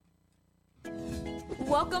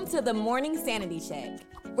Welcome to the Morning Sanity Check,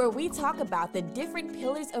 where we talk about the different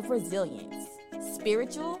pillars of resilience: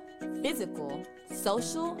 spiritual, physical,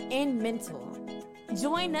 social, and mental.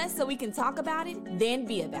 Join us so we can talk about it, then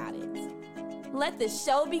be about it. Let the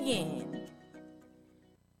show begin.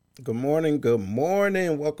 Good morning. Good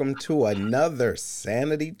morning. Welcome to another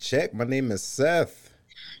Sanity Check. My name is Seth.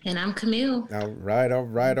 And I'm Camille. All right.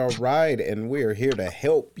 And we're here to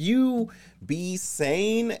help you be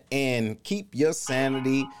sane and keep your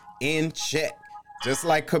sanity in check. Just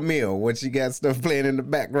like Camille, what you got stuff playing in the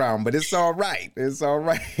background, but it's all right. It's all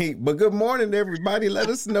right. But good morning, everybody. Let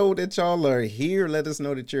us know that y'all are here. Let us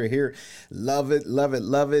know that you're here. Love it, love it,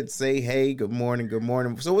 love it. Say, hey, good morning, good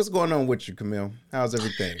morning. So what's going on with you, Camille? How's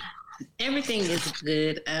everything? Everything is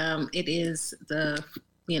good. It is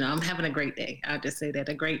I'm having a great day. I'll just say that.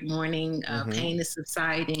 A great morning. Pain is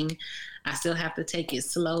subsiding. I still have to take it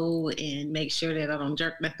slow and make sure that I don't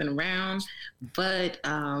jerk nothing around. But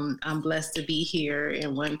I'm blessed to be here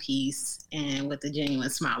in one piece and with a genuine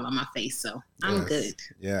smile on my face. So I'm good.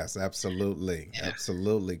 Yes, absolutely. Yeah.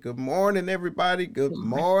 Absolutely. Good morning, everybody. Good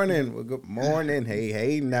morning. Well, good morning.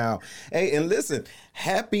 Hey, now. Hey, and listen,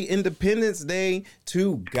 happy Independence Day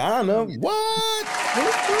to Ghana. What?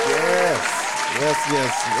 Yes.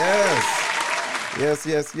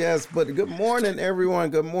 But good morning, everyone.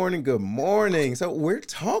 Good morning. So we're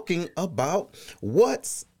talking about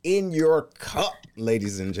what's in your cup,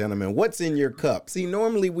 ladies and gentlemen. What's in your cup? See,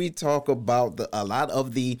 normally we talk about a lot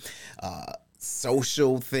of the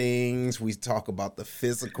social things. We talk about the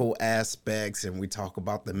physical aspects and we talk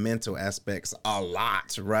about the mental aspects a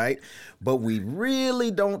lot, right? But we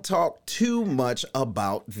really don't talk too much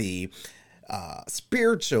about the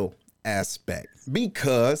spiritual aspect,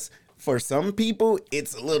 because for some people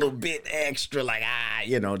it's a little bit extra, like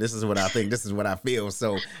this is what I think, this is what I feel,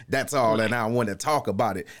 so that's all, and I want to talk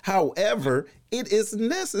about it. However, it is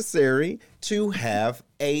necessary to have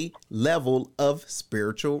a level of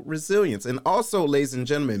spiritual resilience. And also, ladies and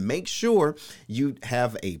gentlemen, make sure you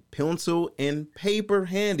have a pencil and paper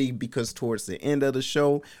handy, because towards the end of the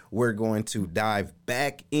show, we're going to dive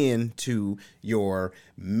back into your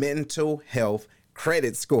mental health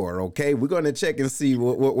credit score. Okay, we're going to check and see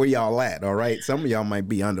where y'all at. All right, some of y'all might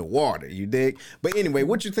be underwater, you dig? But anyway,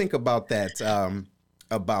 what you think about that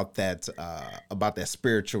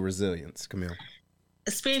spiritual resilience, Camille?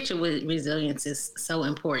 Spiritual resilience is so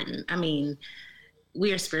important. I mean,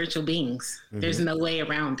 we are spiritual beings. There's no way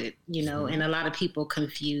around it, and a lot of people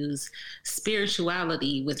confuse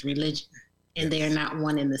spirituality with religion. And they are not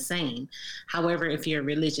one and the same. However, if you're a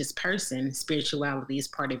religious person, spirituality is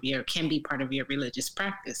can be part of your religious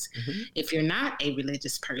practice. If you're not a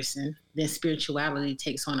religious person, then spirituality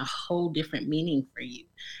takes on a whole different meaning for you.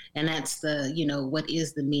 And that's what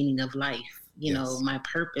is the meaning of life? My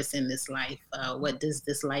purpose in this life. What does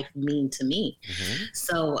this life mean to me?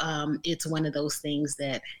 So it's one of those things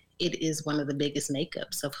that it is one of the biggest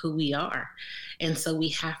makeups of who we are. And so we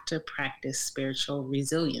have to practice spiritual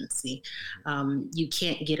resiliency. You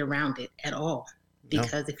can't get around it at all,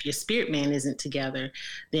 because if your spirit man isn't together,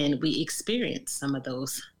 then we experience some of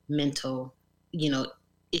those mental,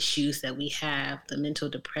 issues that we have, the mental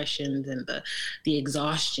depressions and the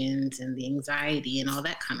exhaustions and the anxiety and all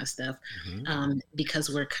that kind of stuff,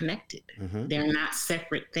 because we're connected. They're not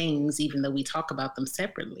separate things, even though we talk about them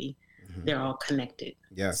separately. They're all connected.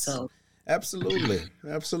 Yes. So absolutely.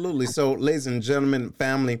 So, ladies and gentlemen,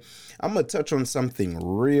 family, I'm gonna touch on something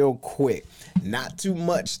real quick. Not too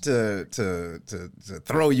much to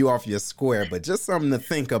throw you off your square, but just something to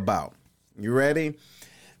think about. You ready?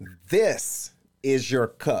 This is your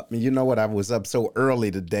cup. And you know what? I was up so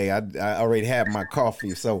early today. I already had my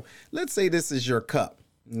coffee. So let's say this is your cup.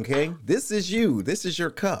 Okay, this is you. This is your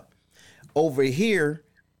cup. Over here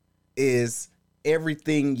is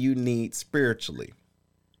everything you need spiritually.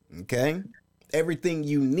 Okay? Everything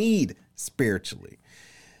you need spiritually.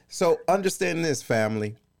 So understand this,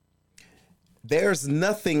 family. There's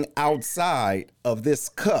nothing outside of this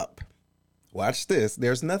cup. Watch this.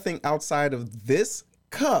 There's nothing outside of this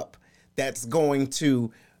cup that's going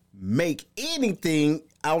to make anything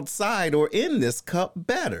outside or in this cup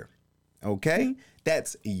better. Okay?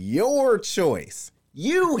 That's your choice.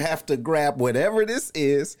 You have to grab whatever this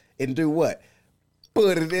is and do what?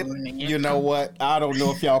 Put it in. You know what? I don't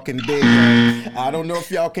know if y'all can dig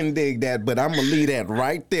that. But I'm going to leave that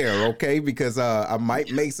right there, okay? Because I might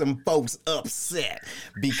make some folks upset.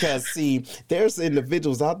 Because, see, there's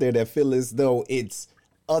individuals out there that feel as though it's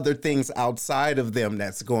other things outside of them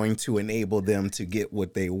that's going to enable them to get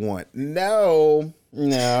what they want. No,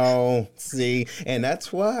 No, see, and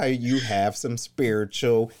that's why you have some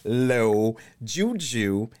spiritual low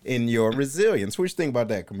juju in your resilience. What you think about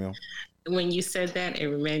that, Camille? When you said that, it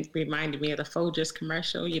reminded me of the Folgers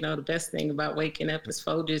commercial. You know, the best thing about waking up is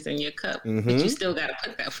Folgers in your cup, but you still got to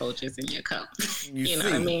put that Folgers in your cup. You know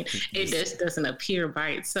what I mean? It just doesn't appear by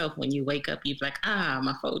itself. When you wake up, you're like,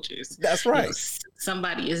 my Folgers. That's right. You know,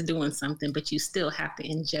 somebody is doing something, but you still have to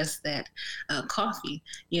ingest that coffee,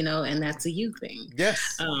 you know, and that's a you thing.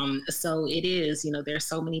 Yes. So it is, you know, there's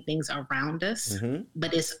so many things around us,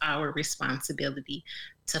 but it's our responsibility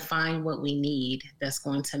to find what we need that's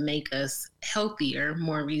going to make us healthier,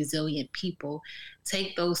 more resilient people.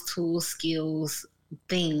 Take those tools, skills,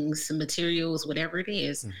 things, materials, whatever it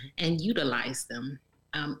is, and utilize them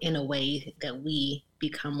in a way that we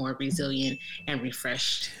become more resilient and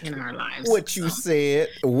refreshed in our lives. What you said.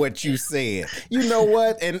 You know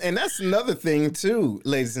what? And that's another thing too,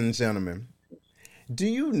 ladies and gentlemen. Do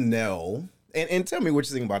you know... And tell me what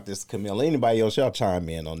you think about this, Camille. Anybody else, y'all chime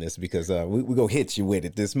in on this because we're going to hit you with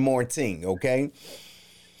it this morning, okay?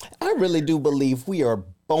 I really do believe we are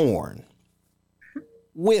born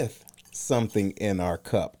with something in our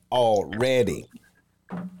cup already.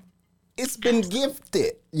 It's been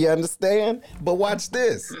gifted, you understand? But watch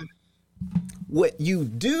this. What you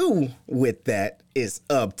do with that is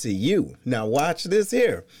up to you. Now watch this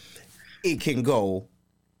here. It can go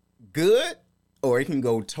good, or it can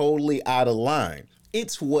go totally out of line.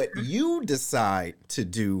 It's what you decide to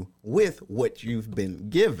do with what you've been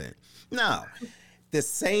given. Now, the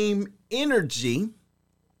same energy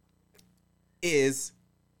is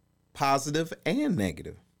positive and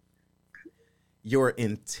negative. Your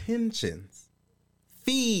intentions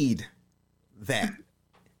feed that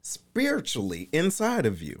spiritually inside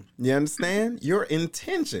of you. You understand? Your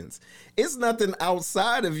intentions. It's nothing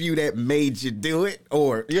outside of you that made you do it,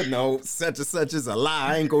 or, you know, such and such is a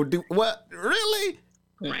lie. I ain't gonna do what? Really?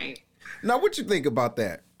 Right. Now, what you think about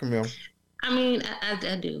that, Camille? I mean,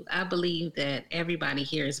 I do. I believe that everybody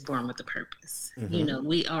here is born with a purpose. You know,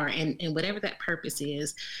 we are, and whatever that purpose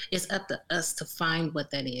is, it's up to us to find what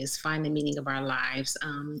that is, find the meaning of our lives.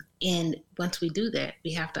 And once we do that,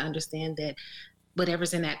 we have to understand that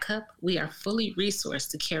whatever's in that cup, we are fully resourced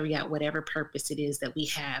to carry out whatever purpose it is that we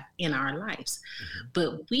have in our lives.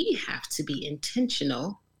 But we have to be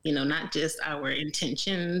intentional, you know, not just our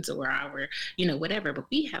intentions or our, you know, whatever, but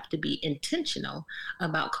we have to be intentional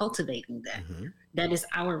about cultivating that. That is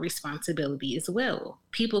our responsibility as well.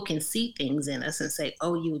 People can see things in us and say,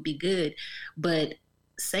 oh, you would be good. But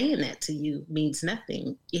saying that to you means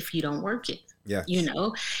nothing if you don't work it. Yeah. You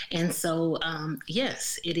know, and so,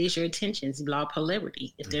 yes, it is your intentions, law of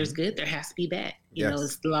polarity. If there's good, there has to be bad. You know,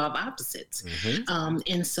 it's the law of opposites.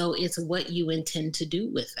 And so it's what you intend to do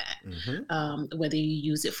with that, whether you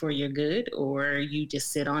use it for your good or you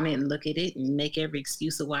just sit on it and look at it and make every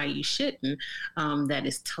excuse of why you shouldn't. That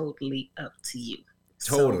is totally up to you.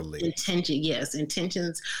 Totally. So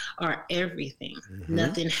intentions are everything.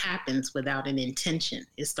 Nothing happens without an intention.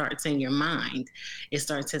 It starts in your mind. It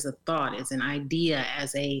starts as a thought, as an idea,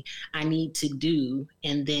 as a I need to do.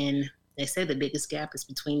 And then they say the biggest gap is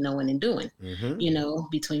between knowing and doing, you know,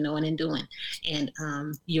 between knowing and doing. And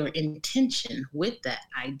your intention with that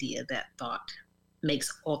idea, that thought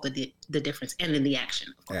makes all the difference. And then the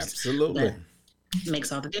action, of course. Absolutely.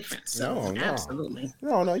 Makes all the difference. So absolutely.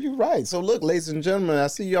 No, you're right. So look, ladies and gentlemen, I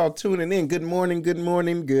see y'all tuning in. Good morning, good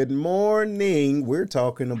morning, good morning. We're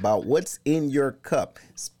talking about what's in your cup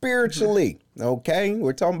spiritually. Okay,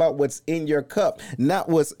 we're talking about what's in your cup, not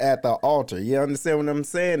what's at the altar. You understand what I'm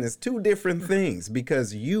saying? It's two different things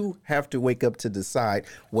because you have to wake up to decide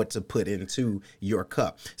what to put into your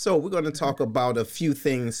cup. So we're going to talk about a few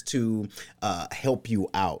things to help you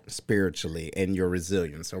out spiritually and your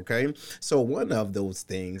resilience. Okay, so one of those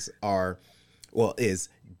things is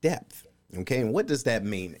depth. Okay, and what does that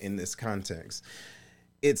mean in this context?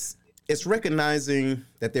 It's recognizing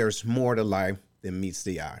that there's more to life than meets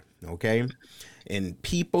the eye. Okay, in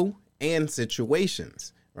people and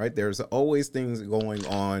situations, right? There's always things going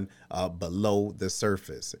on below the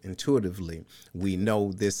surface. Intuitively, we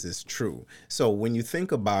know this is true. So when you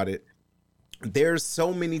think about it, there's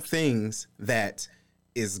so many things that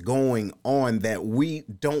is going on that we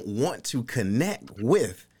don't want to connect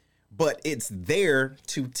with, but it's there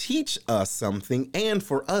to teach us something and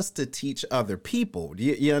for us to teach other people.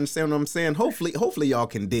 You understand what I'm saying? Hopefully y'all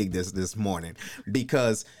can dig this morning,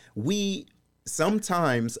 because we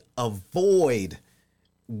sometimes avoid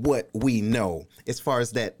what we know as far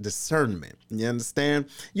as that discernment. You understand?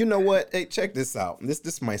 You know what? Hey, check this out.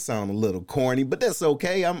 This might sound a little corny, but that's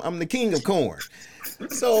okay. I'm the king of corn.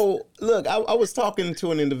 So look, I was talking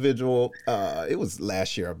to an individual. It was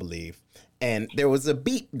last year, I believe, and there was a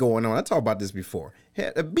beep going on. I talked about this before.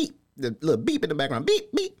 Had a beep, the little beep in the background,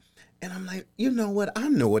 beep beep, and I'm like, you know what? I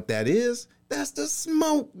know what that is. That's the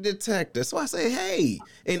smoke detector. So I say, hey,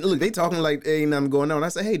 and look, they talking like ain't nothing going on. I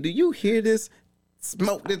say, hey, do you hear this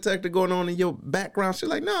smoke detector going on in your background? She's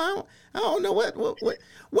like, no, I don't know what.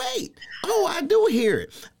 Wait, oh, I do hear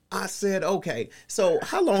it. I said, okay, so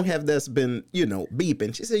how long have this been,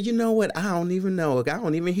 beeping? She said, you know what? I don't even know. I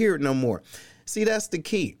don't even hear it no more. See, that's the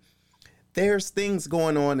key. There's things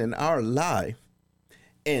going on in our life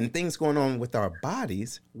and things going on with our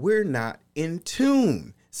bodies. We're not in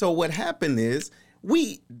tune. So what happened is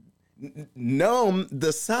we numb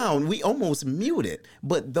the sound. We almost mute it.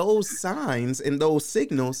 But those signs and those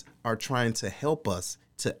signals are trying to help us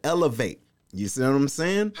to elevate. You see what I'm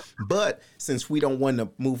saying? But since we don't want to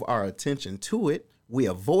move our attention to it, we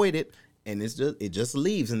avoid it, and it just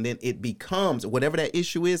leaves. And then it becomes, whatever that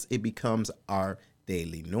issue is, it becomes our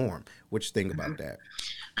daily norm. What you think about that?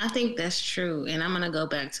 I think that's true. And I'm going to go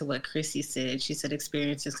back to what Chrissy said. She said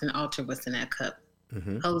experiences can alter what's in that cup.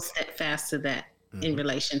 Hold steadfast to that in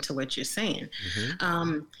relation to what you're saying.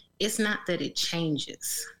 It's not that it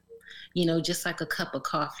changes, just like a cup of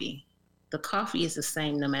coffee. The coffee is the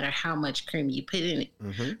same no matter how much cream you put in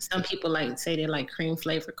it. Some people say they like cream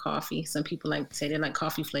flavored coffee. Some people say they like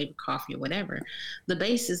coffee flavored coffee or whatever. The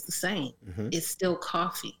base is the same. It's still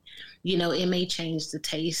coffee. It may change the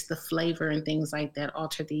taste, the flavor, and things like that,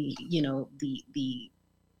 alter the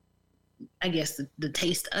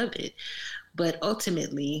taste of it. But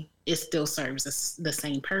ultimately, it still serves the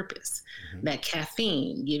same purpose. That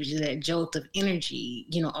caffeine gives you that jolt of energy,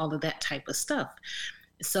 all of that type of stuff.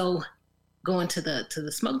 So going to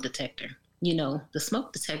the smoke detector, the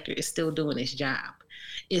smoke detector is still doing its job.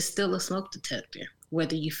 It's still a smoke detector.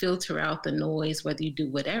 Whether you filter out the noise, whether you do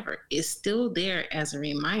whatever, it's still there as a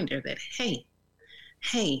reminder that, hey,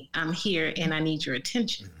 I'm here and I need your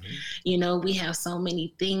attention. We have so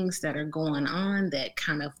many things that are going on that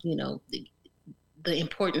kind of, the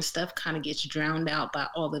important stuff kind of gets drowned out by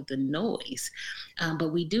all of the noise. But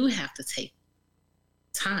we do have to take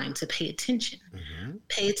time to pay attention.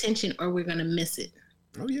 Pay attention or we're going to miss it.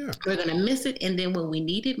 Oh, yeah. We're going to miss it. And then when we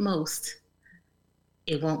need it most,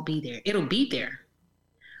 it won't be there. It'll be there.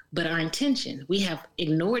 But our intention, we have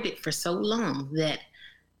ignored it for so long that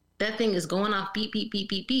thing is going off beep, beep, beep,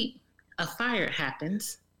 beep, beep. A fire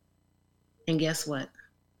happens. And guess what?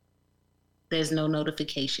 There's no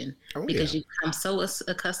notification because you become so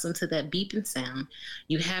accustomed to that beeping sound.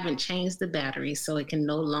 You haven't changed the battery, so it can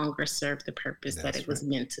no longer serve the purpose that it was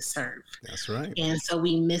meant to serve. That's right. And so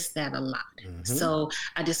we miss that a lot. So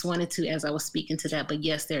I just wanted to, as I was speaking to that, but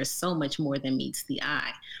yes, there's so much more than meets the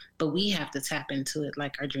eye. But we have to tap into it,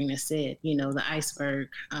 like Ardrina said, the iceberg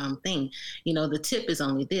thing. The tip is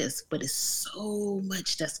only this, but it's so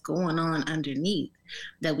much that's going on underneath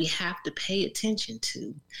that we have to pay attention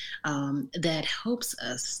to, that helps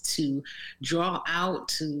us to draw out,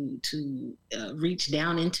 to reach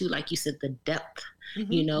down into, like you said, the depth.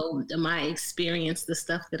 My experience, the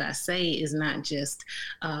stuff that I say is not just,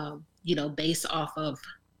 based off of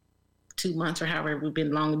 2 months or however we've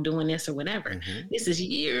been long doing this or whatever. This is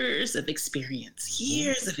years of experience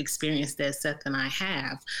that Seth and I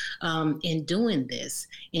have in doing this,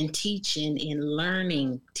 in teaching and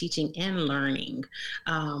learning,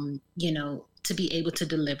 to be able to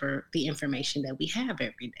deliver the information that we have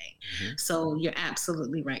every day. So you're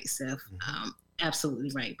absolutely right, Seth.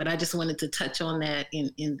 Absolutely right. But I just wanted to touch on that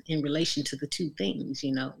in relation to the two things,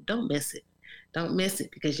 don't miss it. Don't miss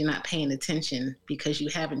it because you're not paying attention, because you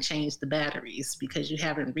haven't changed the batteries, because you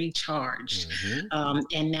haven't recharged.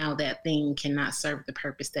 And now that thing cannot serve the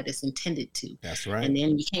purpose that it's intended to. That's right. And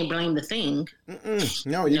then you can't blame the thing.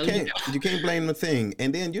 No, you can't. You can't blame the thing.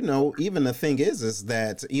 And then, even the thing is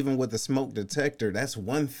that even with the smoke detector, that's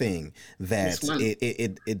one thing that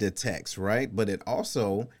it detects, right? But it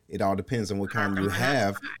all depends on what kind you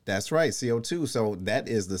have. That's right, CO2. So that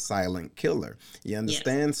is the silent killer. You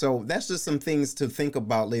understand? Yes. So that's just some things to think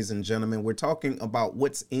about, ladies and gentlemen. We're talking about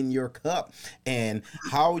what's in your cup and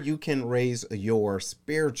how you can raise your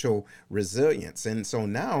spiritual resilience. And so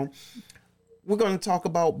now we're going to talk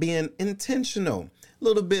about being intentional. A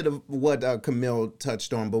little bit of what Camille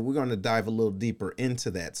touched on, but we're going to dive a little deeper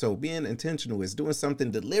into that. So being intentional is doing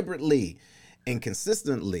something deliberately and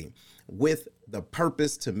consistently with the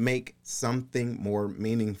purpose to make something more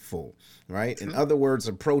meaningful, right? In other words,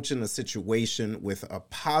 approaching a situation with a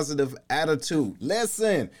positive attitude.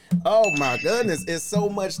 Listen, oh my goodness, it's so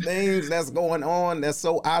much things that's going on that's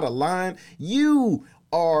so out of line. You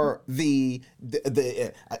are the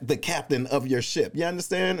captain of your ship. You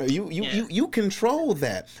understand? You control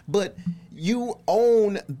that, but you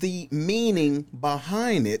own the meaning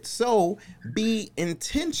behind it. So be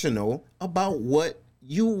intentional about what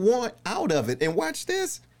you want out of it. And watch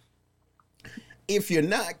this. If you're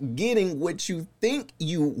not getting what you think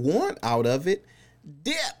you want out of it,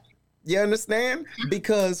 dip. You understand?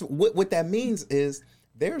 Because what that means is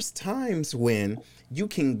there's times when you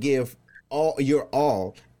can give all your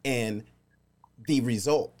all and the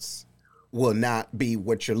results will not be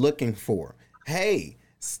what you're looking for. Hey,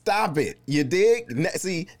 stop it. You dig?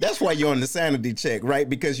 See, that's why you're on the sanity check, right?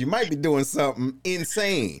 Because you might be doing something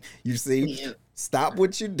insane. You see? Yeah. Stop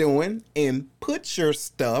what you're doing and put your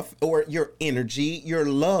stuff or your energy, your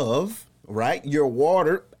love, right? Your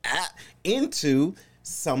water into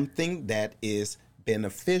something that is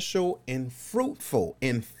beneficial and fruitful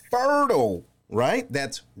and fertile, right?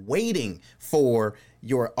 That's waiting for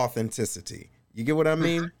your authenticity. You get what I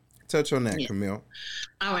mean? Touch on that, yeah. Camille.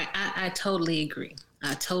 All right. I totally agree.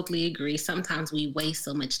 I totally agree. Sometimes we waste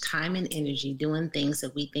so much time and energy doing things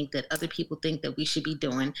that we think that other people think that we should be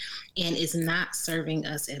doing, and it's not serving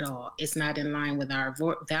us at all. It's not in line with our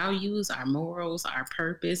values, our morals, our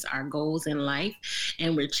purpose, our goals in life,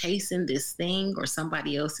 and we're chasing this thing or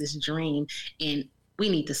somebody else's dream, and we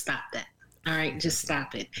need to stop that. All right, just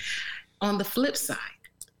stop it. On the flip side,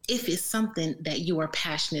 if it's something that you are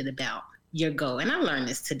passionate about, your goal, and I learned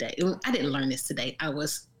this today. I didn't learn this today. I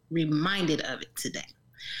was reminded of it today.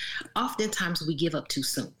 Oftentimes we give up too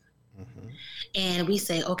soon. Mm-hmm. And we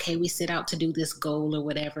say, okay, we set out to do this goal or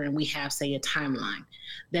whatever, and we have, say, a timeline.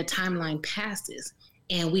 That timeline passes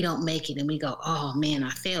and we don't make it, and we go, oh man,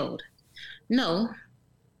 I failed. No,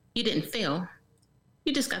 you didn't fail.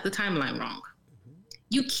 You just got the timeline wrong. Mm-hmm.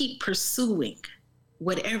 You keep pursuing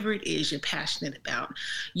whatever it is you're passionate about.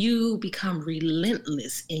 You become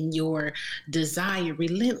relentless in your desire,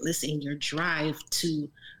 relentless in your drive to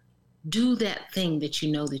do that thing that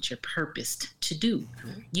you know that you're purposed to do.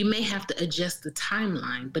 Mm-hmm. You may have to adjust the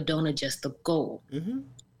timeline, but don't adjust the goal. Mm-hmm.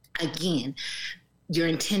 Again, your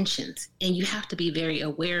intentions. And you have to be very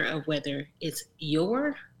aware of whether it's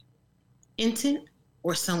your intent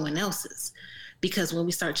or someone else's. Because when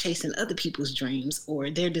we start chasing other people's dreams or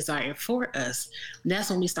their desire for us, that's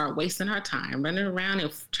when we start wasting our time running around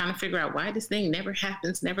and trying to figure out why this thing never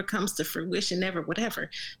happens, never comes to fruition, never whatever,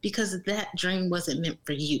 because that dream wasn't meant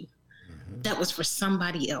for you. Mm-hmm. That was for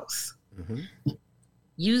somebody else. Mm-hmm.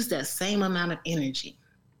 Use that same amount of energy,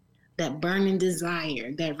 that burning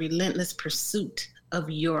desire, that relentless pursuit of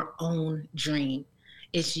your own dream.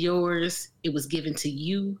 It's yours. It was given to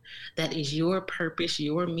you. That is your purpose,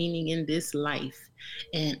 your meaning in this life.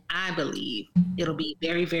 And I believe it'll be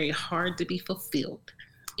very, very hard to be fulfilled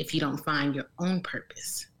if you don't find your own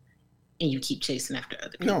purpose and you keep chasing after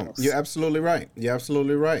other people. No, you're absolutely right. You're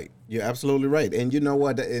absolutely right. You're absolutely right. And you know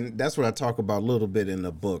what? And that's what I talk about a little bit in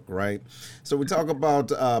the book, right? So we talk about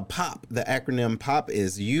POP. The acronym POP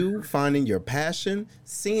is you finding your passion,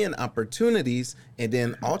 seeing opportunities, and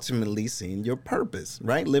then ultimately seeing your purpose,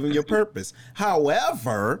 right? Living your purpose.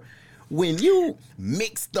 However, when you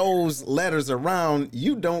mix those letters around,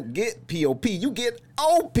 you don't get POP, you get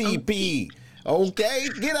OPP. Okay?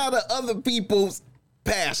 Get out of other people's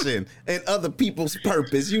passion and other people's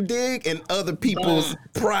purpose, you dig, and other people's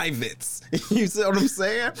privates. You see what I'm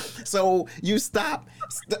saying? So you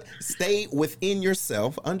stay within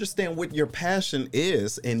yourself, understand what your passion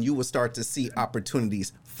is, and you will start to see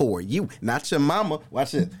opportunities for you, not your mama.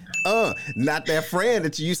 Watch it. Not that friend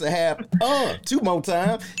that you used to have. Two more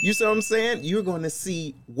times. You see what I'm saying? You're going to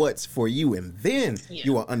see what's for you, and then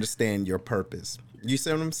you will understand your purpose. You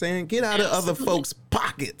see what I'm saying? Get out of other folks'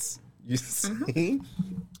 pockets. You see? Mm-hmm.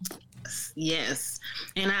 Yes.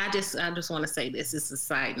 And I just want to say this is a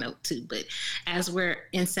side note too, but as we're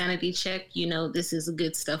in Sanity Check, you know, this is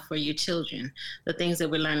good stuff for your children. The things that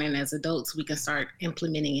we're learning as adults, we can start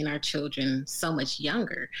implementing in our children so much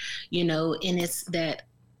younger, you know, and it's that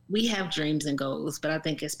we have dreams and goals, but I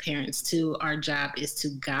think as parents too, our job is to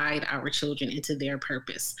guide our children into their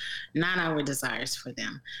purpose, not our desires for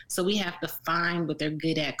them. So we have to find what they're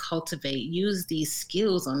good at, cultivate, use these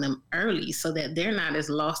skills on them early so that they're not as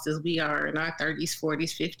lost as we are in our 30s,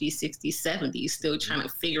 40s, 50s, 60s, 70s, still trying to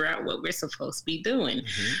figure out what we're supposed to be doing.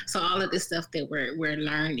 So all of this stuff that we're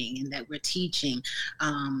learning and that we're teaching,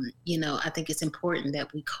 I think it's important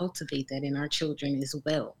that we cultivate that in our children as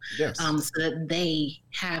well. Yes. So that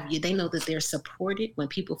they know that they're supported. When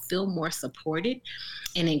people feel more supported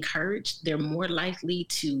and encouraged, they're more likely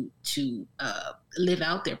to live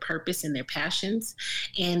out their purpose and their passions,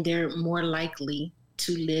 and they're more likely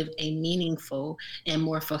to live a meaningful and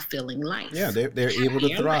more fulfilling life. Yeah, they're able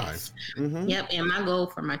to thrive. Yep. And my goal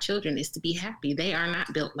for my children is to be happy. They are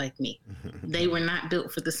not built like me. They were not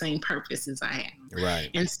built for the same purpose as I am. Right.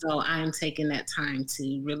 And so I'm taking that time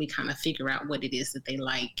to really kind of figure out what it is that they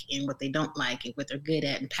like and what they don't like and what they're good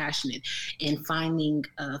at and passionate, and finding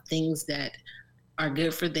things that are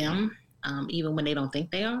good for them. Even when they don't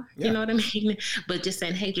think they are, you know what I mean? But just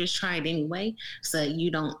saying, hey, just try it anyway, so that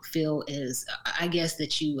you don't feel as, I guess,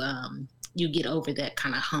 that you get over that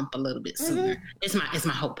kind of hump a little bit sooner. It's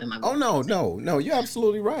my hope and my goal. Oh, no, you're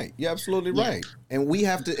absolutely right. You're absolutely right. And we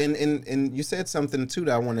have to, and you said something too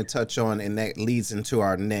that I want to touch on, and that leads into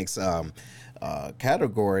our next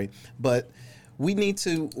category. But we need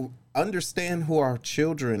to understand who our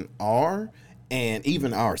children are, and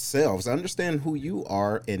even ourselves. Understand who you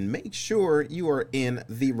are and make sure you are in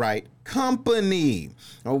the right company.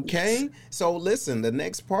 Okay? Yes. So listen, the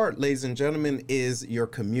next part, ladies and gentlemen, is your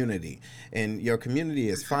community. And your community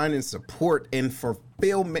is finding support and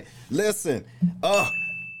fulfillment. Listen,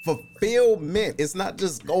 fulfillment. It's not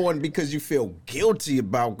just going because you feel guilty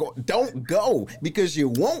about going. Don't go because you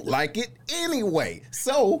won't like it anyway.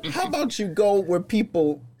 So how about you go where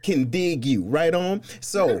people can dig you, right on.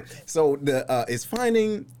 So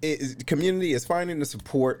the community is finding the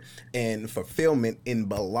support and fulfillment in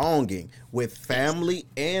belonging with family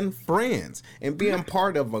and friends, and being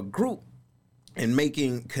part of a group and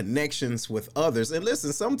making connections with others. And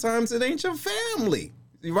listen, sometimes it ain't your family,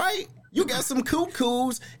 right? You got some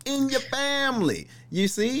cuckoos in your family. You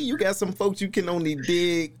see, you got some folks you can only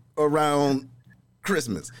dig around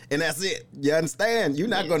Christmas, and that's it. You understand? You're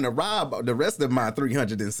not going to rob the rest of my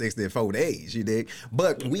 364 days, you dig?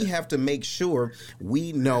 But we have to make sure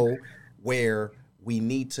we know where we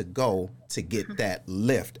need to go to get that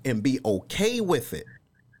lift and be okay with it.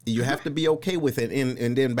 You have to be okay with it.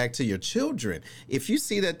 And then back to your children. If you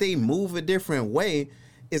see that they move a different way,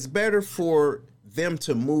 it's better for them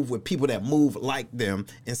to move with people that move like them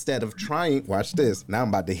instead of trying. Watch this. Now I'm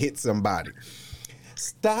about to hit somebody.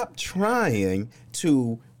 Stop trying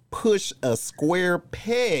to push a square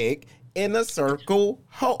peg in a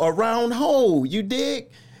a round hole. You dig?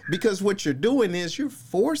 Because what you're doing is you're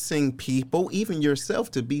forcing people, even yourself,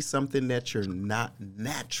 to be something that you're not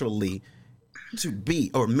naturally to be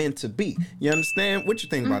or meant to be. You understand? What you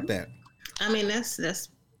think about that? I mean, that's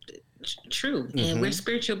true. And we're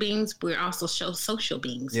spiritual beings. We're also social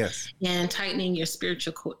beings. Yes. And tightening your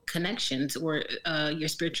spiritual connections or your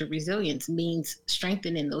spiritual resilience means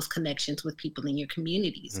strengthening those connections with people in your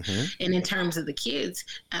communities. And in terms of the kids,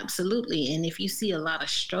 absolutely. And if you see a lot of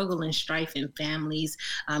struggle and strife in families,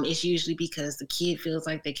 it's usually because the kid feels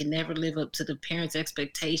like they can never live up to the parent's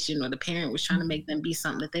expectation, or the parent was trying to make them be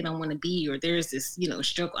something that they don't want to be, or there's this,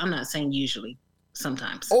 struggle. I'm not saying usually.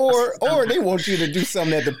 Sometimes. Or they want you to do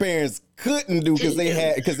something that the parents couldn't do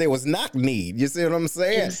because they was knock need. You see what I'm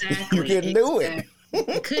saying? Exactly. You couldn't do it.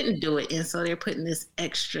 They couldn't do it. And so they're putting this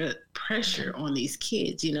extra pressure on these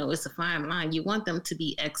kids. It's a fine line. You want them to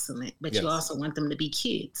be excellent, but you also want them to be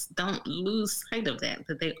kids. Don't lose sight of that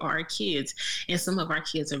they are kids. And some of our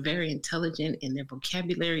kids are very intelligent and their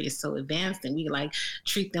vocabulary is so advanced, and we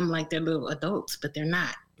treat them like they're little adults, but they're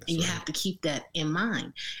not. And you have to keep that in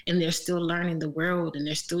mind. And they're still learning the world, and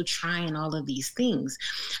they're still trying all of these things.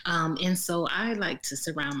 And so I like to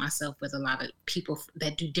surround myself with a lot of people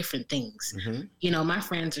that do different things. My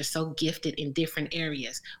friends are so gifted in different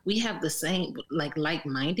areas. We have the same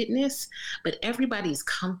like-mindedness, but everybody's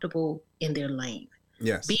comfortable in their lane.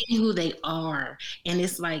 Yes. Being who they are. And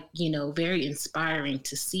it's very inspiring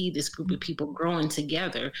to see this group of people growing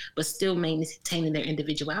together, but still maintaining their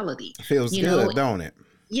individuality. Feels good, don't it?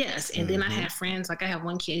 Yes. And then I have friends, I have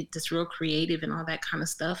one kid that's real creative and all that kind of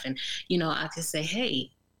stuff. And, I can say, hey,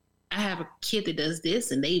 I have a kid that does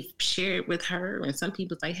this and they've shared with her. And some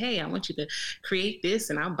people's like, hey, I want you to create this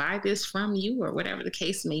and I'll buy this from you or whatever the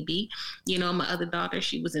case may be. You know, my other daughter,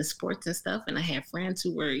 she was in sports and stuff. And I had friends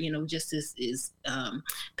who were, you know, just as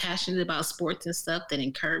passionate about sports and stuff that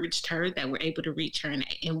encouraged her, that were able to reach her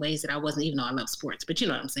in ways that I wasn't, even though I love sports. But you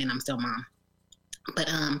know what I'm saying? I'm still mom. But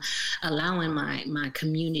allowing my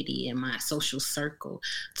community and my social circle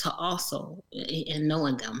to also, and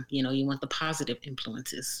knowing them, you know, you want the positive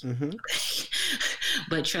influences,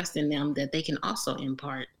 but trusting them that they can also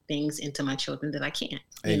impart things into my children that I can't,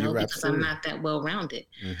 you know, because I'm not that well-rounded.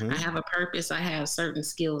 I have a purpose. I have certain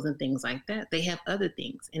skills and things like that. They have other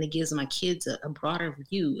things. And it gives my kids a broader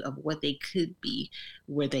view of what they could be,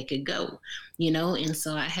 where they could go, you know? And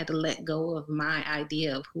so I had to let go of my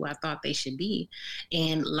idea of who I thought they should be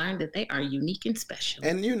and learn that they are unique and special.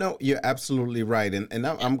 And, you know, you're absolutely right. And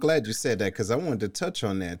I'm glad you said that, because I wanted to touch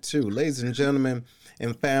on that too. Ladies and gentlemen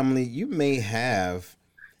and family, you may have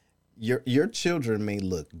your children may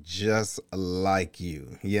look just like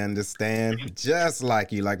you. You understand? Just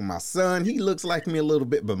like you. Like my son, he looks like me a little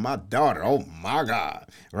bit, but my daughter, oh my God,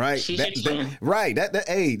 right? Right.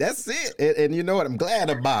 Hey, that's it. And you know what? I'm glad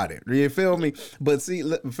about it. You feel me? But see,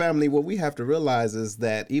 family, what we have to realize is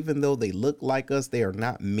that even though they look like us, they are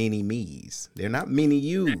not mini me's. They're not mini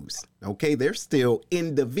you's. Okay, they're still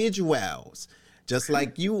individuals, just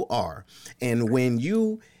like you are. And when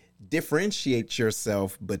you differentiate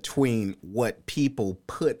yourself between what people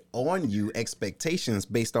put on you, expectations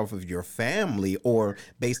based off of your family or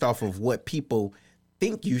based off of what people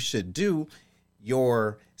think you should do,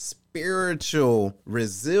 your spiritual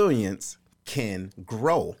resilience can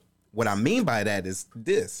grow. What I mean by that is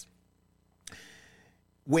this: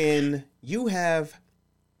 when you have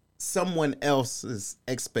someone else's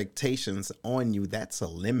expectations on you, that's a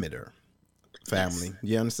limiter. Family, yes.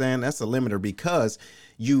 You understand? That's a limiter, because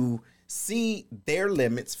you see their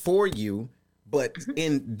limits for you, but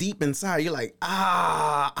in deep inside, you're like,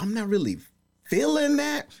 I'm not really feeling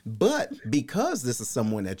that. But because this is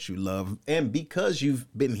someone that you love, and because you've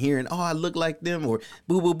been hearing, oh, I look like them, or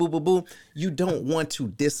boo, boo, boo, boo, boo, you don't want to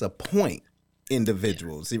disappoint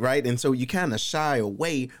individuals, right? And so you kind of shy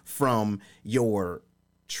away from your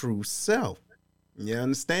true self. You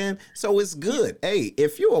understand? So it's good. Hey,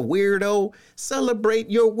 if you're a weirdo,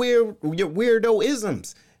 celebrate your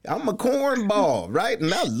weirdo-isms. I'm a cornball, right?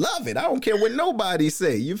 And I love it. I don't care what nobody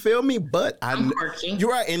say. You feel me? But I'm quirky.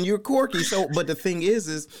 You're right, and you're quirky. So, but the thing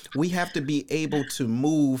is we have to be able to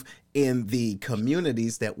move in the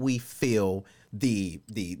communities that we feel the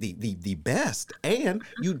best. And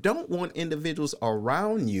you don't want individuals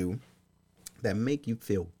around you that make you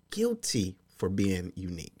feel guilty for being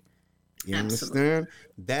unique. You understand?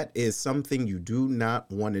 That is something you do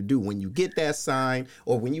not want to do. When you get that sign,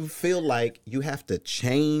 or when you feel like you have to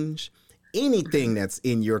change anything that's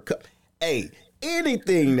in your cup,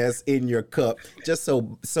 anything that's in your cup, just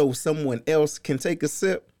so someone else can take a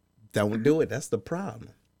sip, don't do it. That's the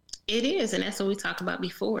problem. It is. And that's what we talked about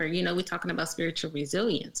before. You know, we're talking about spiritual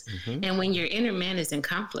resilience. And when your inner man is in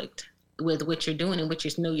conflict with what you're doing and what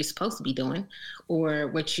you know you're supposed to be doing, or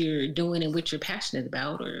what you're doing and what you're passionate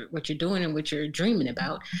about, or what you're doing and what you're dreaming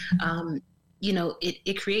about, you know,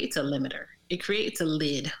 it creates a limiter. It creates a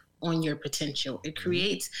lid on your potential. It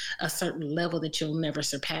creates a certain level that you'll never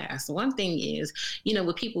surpass. One thing is, you know,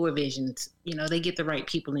 with people with visions, you know, they get the right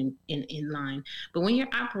people in line. But when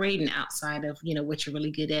you're operating outside of, you know, what you're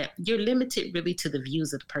really good at, you're limited really to the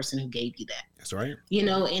views of the person who gave you that. That's right. You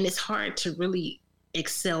know, and it's hard to really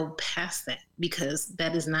excel past that, because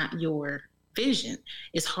that is not your vision.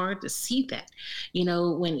 It's hard to see that. You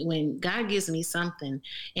know, when God gives me something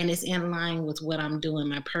and it's in line with what I'm doing,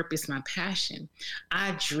 my purpose, my passion,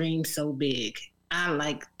 I dream so big. I'm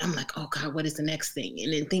like, oh God, what is the next thing?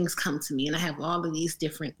 And then things come to me and I have all of these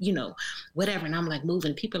different, you know, whatever. And I'm like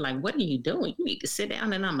moving. People are like, what are you doing? You need to sit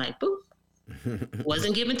down. And I'm like, boop.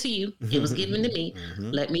 Wasn't given to you. It was given to me.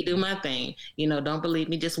 Let me do my thing. You know, don't believe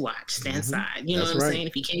me. Just watch. Stand aside. You know what I'm saying?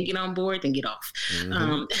 If you can't get on board, then get off.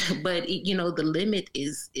 But you know, the limit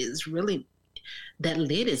is really, that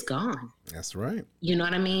lid is gone. That's right. You know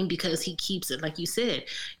what I mean? Because he keeps it, like you said,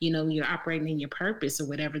 you know, you're operating in your purpose or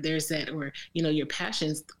whatever. There's that, or, you know, your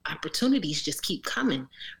passions, opportunities just keep coming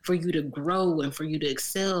for you to grow and for you to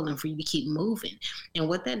excel and for you to keep moving. And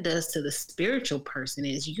what that does to the spiritual person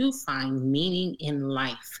is you find meaning in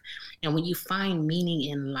life. And when you find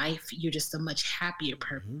meaning in life, you're just a much happier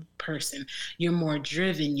person. You're more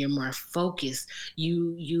driven. You're more focused.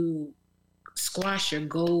 You squash your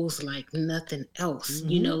goals like nothing else.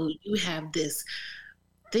 You know, you have this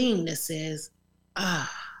thing that says,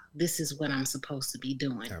 this is what I'm supposed to be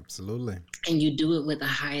doing. Absolutely. And you do it with the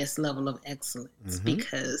highest level of excellence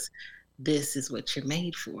because this is what you're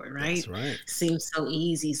made for, right? That's right. Seems so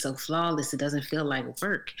easy, so flawless. It doesn't feel like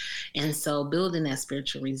work. And so building that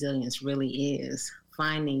spiritual resilience really is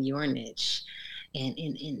finding your niche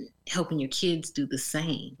and helping your kids do the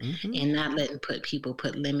same and not letting people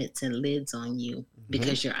put limits and lids on you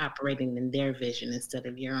because you're operating in their vision instead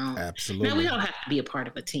of your own. Absolutely. Now, we all have to be a part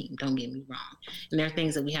of a team, don't get me wrong. And there are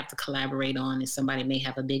things that we have to collaborate on, and somebody may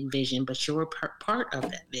have a big vision, but your part of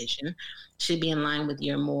that vision should be in line with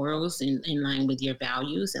your morals, in line with your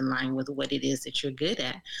values, in line with what it is that you're good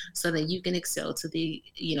at, so that you can excel to the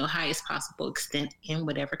highest possible extent in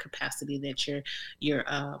whatever capacity that you're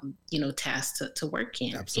tasked to work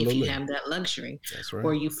in. Absolutely. If you have that luxury. That's right.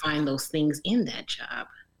 Or you find those things in that job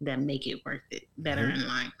that make it worth it, that are in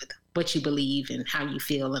line with what you believe and how you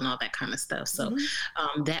feel and all that kind of stuff. So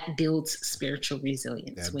that builds spiritual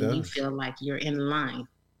resilience when you feel like you're in line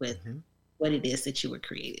with what it is that you were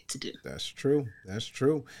created to do. That's true. That's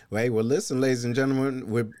true. Well, listen, ladies and gentlemen,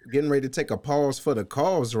 we're getting ready to take a pause for the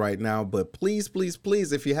calls right now, but please, please,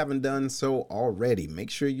 please, if you haven't done so already, make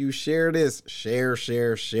sure you share this, share.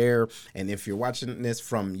 And if you're watching this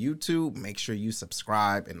from YouTube, make sure you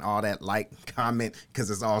subscribe and all that, like, comment, because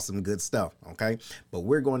it's awesome, good stuff. Okay. But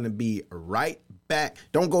we're going to be right back.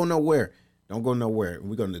 Don't go nowhere.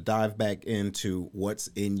 We're going to dive back into what's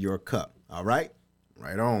in your cup. All right.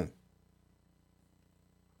 Right on.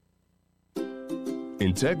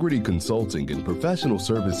 Integrity Consulting and Professional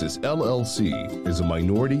Services, LLC, is a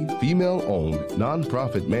minority, female-owned,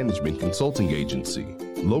 nonprofit management consulting agency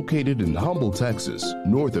located in Humble, Texas,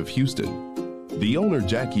 north of Houston. The owner,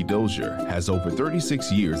 Jackie Dozier, has over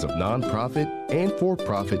 36 years of nonprofit and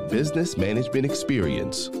for-profit business management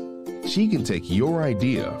experience. She can take your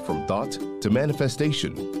idea from thought to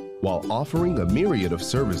manifestation while offering a myriad of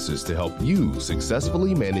services to help you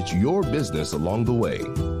successfully manage your business along the way.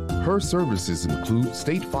 Her services include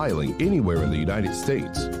state filing anywhere in the United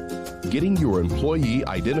States, getting your employee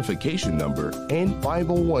identification number and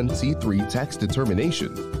 501c3 tax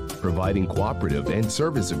determination, providing cooperative and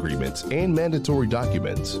service agreements and mandatory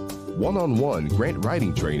documents, one-on-one grant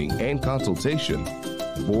writing training and consultation,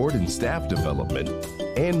 board and staff development,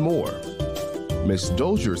 and more. Ms.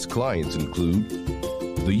 Dozier's clients include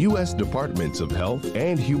the U.S. Departments of Health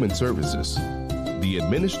and Human Services, the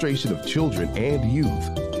Administration of Children and Youth,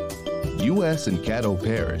 U.S. and Caddo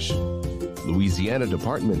Parish, Louisiana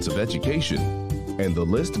Departments of Education, and the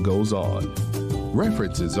list goes on.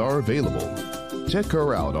 References are available. Check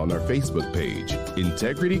her out on our Facebook page,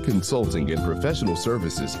 Integrity Consulting and Professional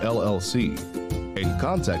Services, LLC, and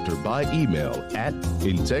contact her by email at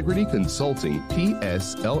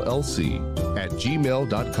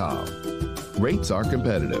integrityconsultingpsllc@gmail.com. Rates are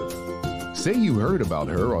competitive. Say you heard about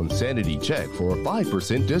her on Sanity Check for a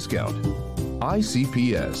 5% discount.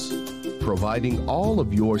 ICPS, providing all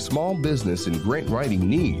of your small business and grant writing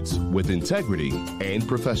needs with integrity and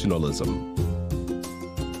professionalism.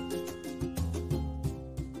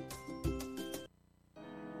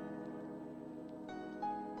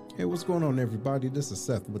 Hey, what's going on, everybody? This is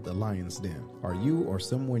Seth with the Lion's Den. Are you or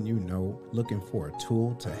someone you know looking for a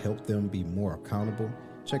tool to help them be more accountable?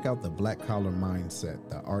 Check out the Black Collar Mindset,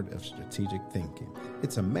 the Art of Strategic Thinking.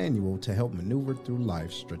 It's a manual to help maneuver through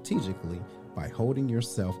life strategically by holding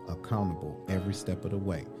yourself accountable every step of the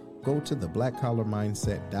way. Go to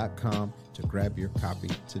theblackcollarmindset.com to grab your copy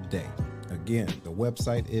today. Again, the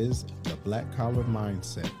website is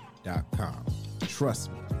theblackcollarmindset.com.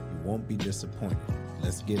 Trust me, you won't be disappointed.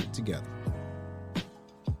 Let's get it together.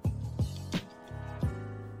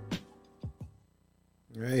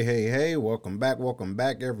 Hey, welcome back,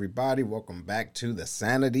 everybody. Welcome back to the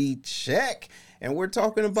Sanity Check. And we're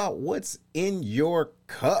talking about what's in your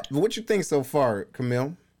cup. What you think so far,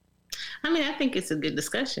 Camille? I mean, I think it's a good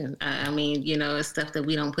discussion. I mean, it's stuff that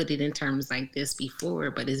we don't put it in terms like this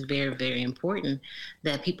before, but it's very, very important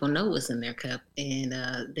that people know what's in their cup and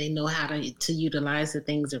they know how to utilize the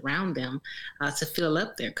things around them to fill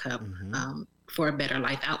up their cup for a better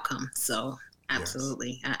life outcome. So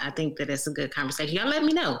absolutely. Yes. I think that it's a good conversation. Y'all let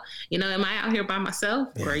me know, am I out here by myself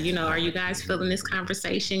or, are you guys feeling this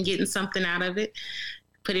conversation, getting something out of it?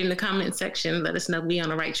 Put it in the comment section. Let us know we on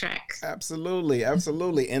the right track. Absolutely. And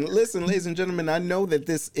listen, ladies and gentlemen, I know that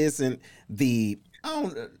this isn't I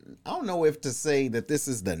don't know if to say that this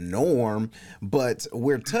is the norm, but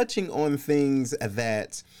we're touching on things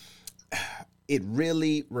that it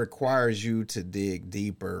really requires you to dig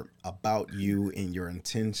deeper about you and your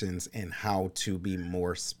intentions and how to be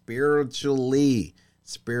more spiritually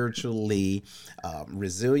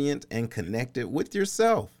resilient and connected with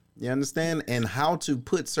yourself. You understand? And how to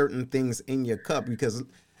put certain things in your cup, because,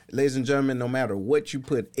 ladies and gentlemen, no matter what you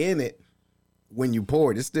put in it, when you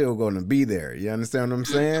pour it, it's still going to be there. You understand what I'm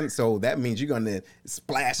saying? So that means you're going to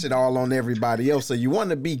splash it all on everybody else. So you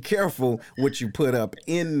want to be careful what you put up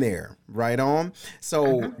in there. Right on.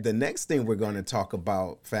 So the next thing we're going to talk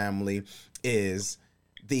about, family, is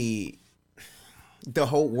the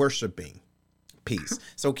whole worshiping piece.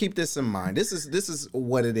 So keep this in mind. This is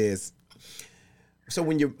what it is. So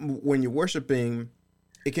when you're worshiping,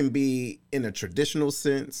 it can be in a traditional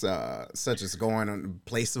sense, such as going to a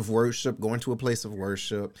place of worship,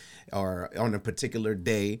 or on a particular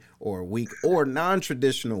day or week, or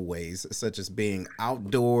non-traditional ways, such as being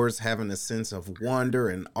outdoors, having a sense of wonder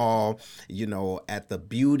and awe, at the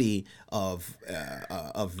beauty of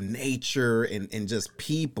nature and just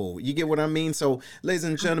people. You get what I mean? So, ladies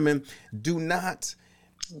and gentlemen, do not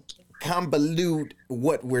convolute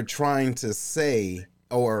what we're trying to say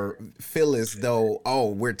or feel as though,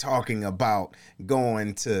 we're talking about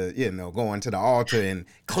going to the altar and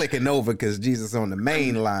clicking over because Jesus on the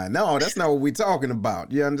main line. No, that's not what we're talking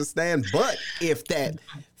about. You understand? But if that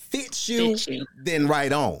fits you, then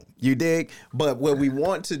right on. You dig? But what we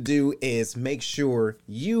want to do is make sure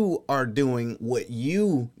you are doing what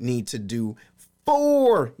you need to do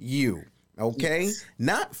for you. Okay? Yes.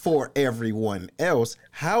 Not for everyone else.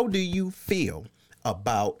 How do you feel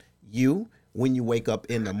about you when you wake up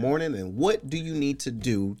in the morning, and what do you need to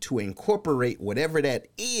do to incorporate whatever that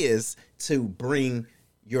is to bring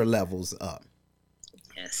your levels up?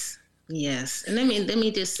 Yes. And let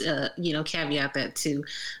me just, caveat that too,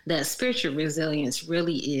 that spiritual resilience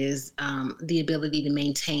really is the ability to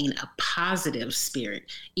maintain a positive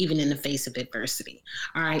spirit, even in the face of adversity.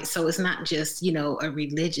 All right. So it's not just, a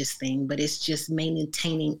religious thing, but it's just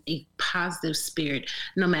maintaining a positive spirit,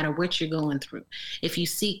 no matter what you're going through. If you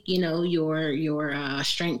seek, your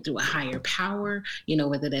strength through a higher power,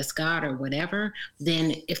 whether that's God or whatever,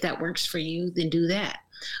 then if that works for you, then do that.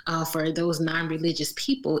 For those non-religious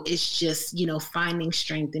people, it's just, finding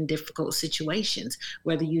strength in difficult situations,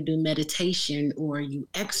 whether you do meditation or you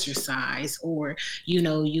exercise or,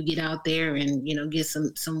 you get out there and, get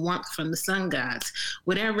some warmth from the sun gods,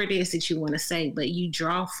 whatever it is that you want to say, but you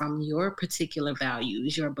draw from your particular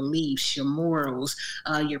values, your beliefs, your morals,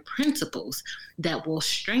 your principles that will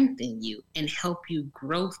strengthen you and help you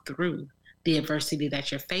grow through the adversity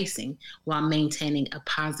that you're facing while maintaining a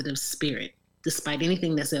positive spirit, despite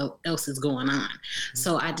anything else is going on.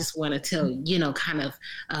 So I just want to tell you, kind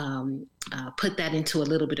of put that into a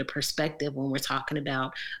little bit of perspective when we're talking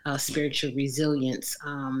about spiritual resilience,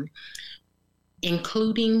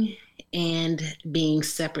 including and being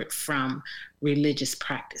separate from religious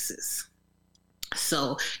practices.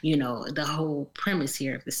 So, the whole premise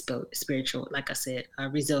here of the spiritual, like I said,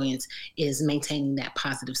 resilience is maintaining that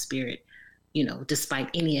positive spirit, despite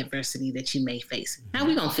any adversity that you may face. Now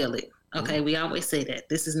we're going to feel it. Okay, we always say that.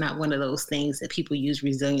 This is not one of those things that people use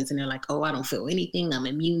resilience and they're like, I don't feel anything. I'm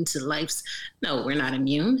immune to life's. No, we're not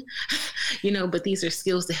immune, but these are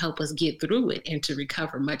skills to help us get through it and to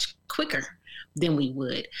recover much quicker than we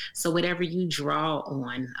would. So whatever you draw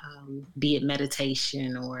on, be it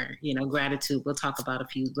meditation or, gratitude, we'll talk about a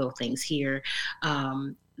few little things here,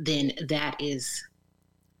 then that is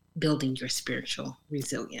building your spiritual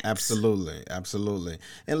resilience. Absolutely.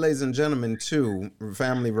 And ladies and gentlemen, too,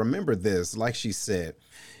 family, remember this, like she said,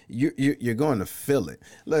 you're going to feel it.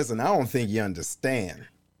 Listen, I don't think you understand.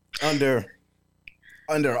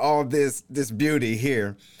 Under all this beauty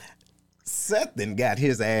here, Seth then got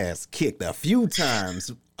his ass kicked a few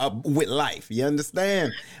times with life. You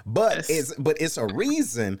understand? But yes. it's a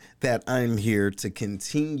reason that I'm here to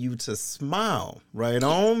continue to smile, right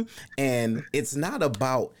on? And it's not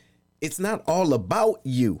all about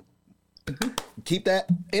you. Keep that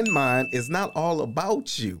in mind. It's not all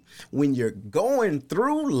about you. When you're going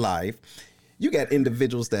through life, you got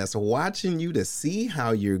individuals that's watching you to see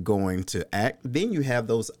how you're going to act. Then you have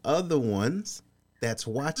those other ones that's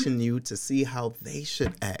watching you to see how they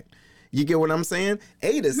should act. You get what I'm saying?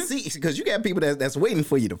 A to C, because you got people that's waiting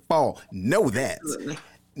for you to fall. Know that. Absolutely.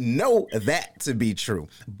 Know that to be true.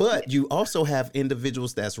 But you also have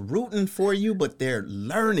individuals that's rooting for you, but they're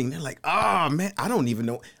learning. They're like, man, I don't even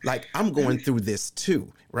know. Like, I'm going through this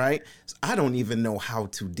too, right? So I don't even know how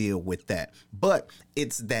to deal with that. But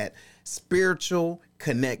it's that spiritual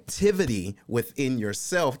connectivity within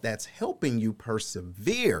yourself that's helping you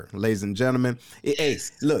persevere, ladies and gentlemen. Hey,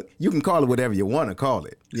 look, you can call it whatever you want to call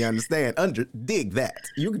it. You understand? Dig that.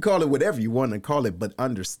 You can call it whatever you want to call it, but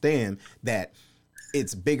understand that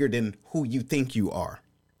it's bigger than who you think you are,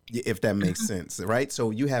 if that makes sense, right? So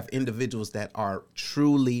you have individuals that are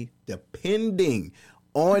truly depending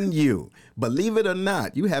on you. Believe it or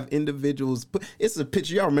not, you have individuals. It's a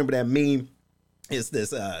picture. Y'all remember that meme? It's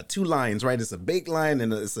this two lions, right? It's a big lion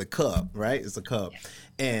and it's a cub, right? It's a cub.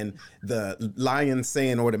 And the lion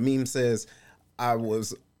saying, or the meme says, I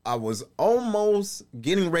was almost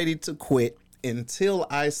getting ready to quit until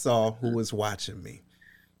I saw who was watching me.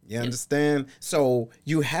 You understand? So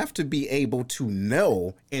you have to be able to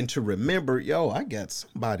know and to remember, yo, I got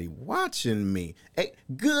somebody watching me. Hey,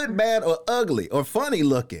 good, bad, or ugly, or funny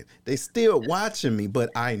looking. They still watching me, but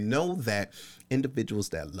I know that individuals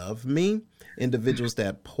that love me, individuals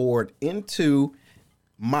that poured into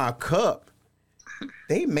my cup,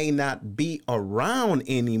 they may not be around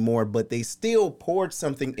anymore, but they still poured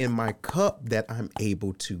something in my cup that I'm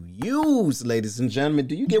able to use, ladies and gentlemen.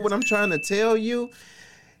 Do you get what I'm trying to tell you?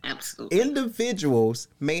 Absolutely. Individuals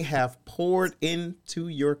may have poured into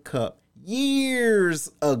your cup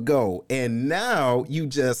years ago, and now you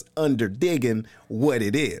just under digging what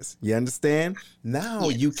it is. You understand? Now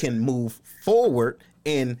you can move forward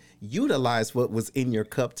and utilize what was in your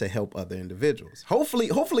cup to help other individuals. Hopefully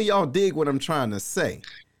y'all dig what I'm trying to say.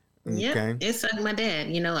 Yeah, Okay. it's like my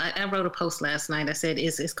dad. I wrote a post last night. I said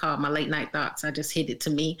it's called My Late Night Thoughts. I just hit it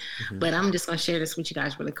to me, but I'm just going to share this with you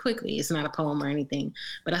guys really quickly. It's not a poem or anything,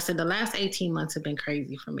 but I said the last 18 months have been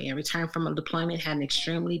crazy for me. I returned from a deployment, had an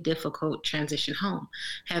extremely difficult transition home,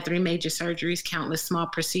 had 3 major surgeries, countless small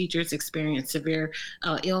procedures, experienced severe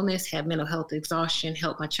illness, had mental health exhaustion,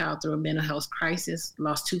 helped my child through a mental health crisis,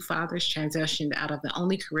 lost 2 fathers, transitioned out of the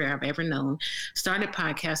only career I've ever known, started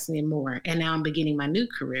podcasting and more, and now I'm beginning my new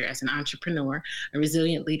career as an entrepreneur, a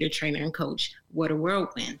resilient leader, trainer, and coach. What a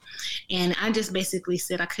whirlwind. And I just basically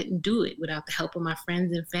said I couldn't do it without the help of my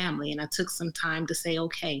friends and family. And I took some time to say,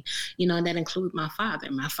 okay, and that includes my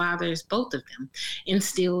father. My fathers, both of them,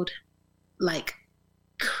 instilled like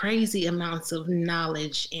crazy amounts of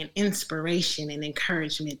knowledge and inspiration and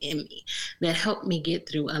encouragement in me that helped me get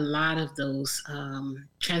through a lot of those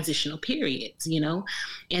transitional periods, and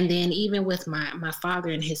then even with my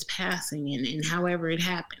father and his passing and however it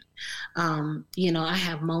happened, I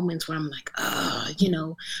have moments where I'm like,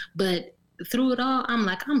 but through it all,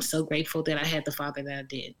 I'm so grateful that I had the father that I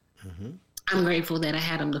did. Mm-hmm. I'm grateful that I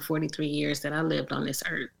had him the 43 years that I lived on this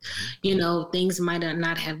earth. Things might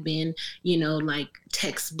not have been, like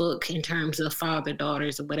textbook in terms of father,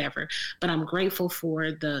 daughters, or whatever, but I'm grateful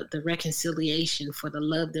for the reconciliation, for the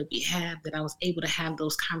love that we have, that I was able to have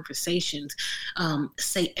those conversations,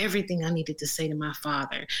 say everything I needed to say to my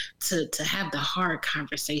father, to have the hard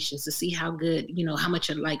conversations, to see how good, how much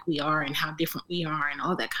alike we are and how different we are and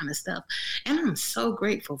all that kind of stuff. And I'm so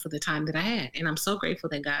grateful for the time that I had. And I'm so grateful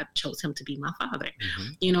that God chose him to be my father,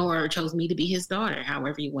 or chose me to be his daughter,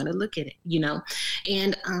 however you want to look at it,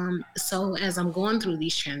 And so as I'm going through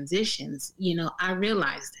these transitions, I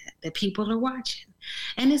realized that people are watching.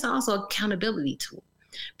 And it's also an accountability tool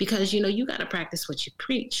because, you got to practice what you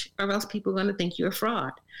preach or else people are going to think you're a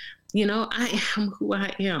fraud. I am who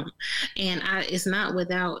I am. And it's not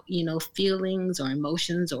without, feelings or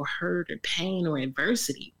emotions or hurt or pain or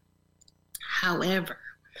adversity. However,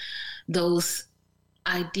 those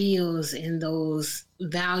ideals and those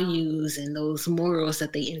values and those morals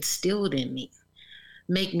that they instilled in me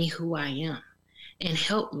make me who I am and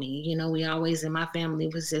help me. We always in my family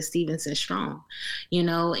was just Stevenson strong,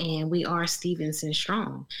 and we are Stevenson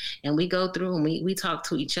strong, and we go through and we talk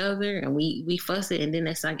to each other and we fuss it. And then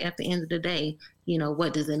it's like at the end of the day,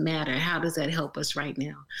 what does it matter? How does that help us right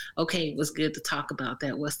now? Okay, it was good to talk about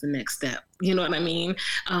that. What's the next step? You know what I mean?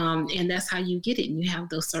 And that's how you get it. And you have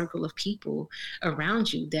those circle of people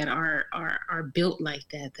around you that are built like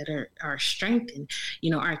that are strengthened.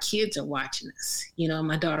 Our kids are watching us.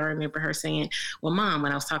 My daughter, I remember her saying, well, Mom,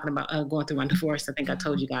 when I was talking about going through my divorce, I think I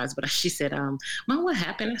told you guys, but she said, Mom, what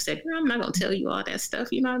happened? I said, girl, I'm not going to tell you all that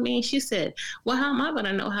stuff. You know what I mean? She said, well, how am I going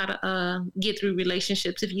to know how to get through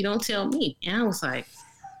relationships if you don't tell me? And I was like,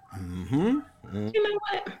 you know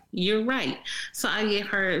what? You're right. So I gave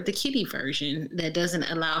her the kiddie version that doesn't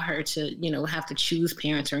allow her to, have to choose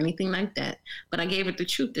parents or anything like that. But I gave her the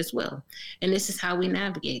truth as well. And this is how we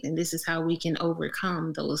navigate. And this is how we can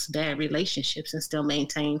overcome those bad relationships and still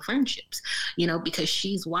maintain friendships, because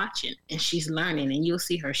she's watching and she's learning, and you'll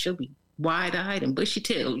see her. She'll be wide-eyed and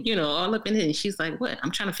bushy-tailed, all up in it. And she's like, what?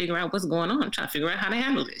 I'm trying to figure out what's going on. I'm trying to figure out how to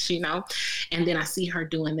handle this, And then I see her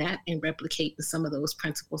doing that and replicating some of those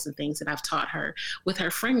principles and things that I've taught her with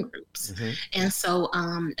her friend groups. Mm-hmm. And so,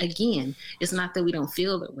 again, it's not that we don't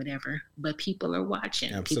feel it or whatever, but people are watching.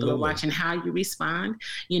 Absolutely. People are watching how you respond,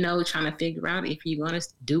 trying to figure out if you're going to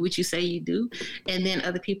do what you say you do. And then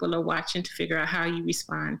other people are watching to figure out how you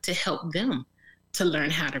respond to help them to learn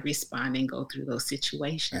how to respond and go through those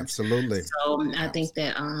situations. Absolutely. So I think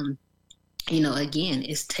that, again,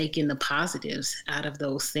 it's taking the positives out of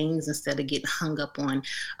those things instead of getting hung up on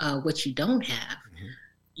what you don't have. Mm-hmm.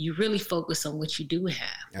 You really focus on what you do have.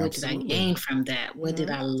 Absolutely. What did I gain from that? What did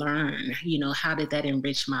I learn? How did that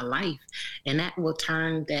enrich my life? And that will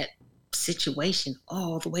turn that situation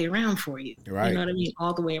all the way around for you. Right. You know what I mean?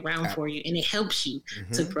 All the way around for you. And it helps you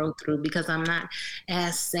to grow through, because I'm not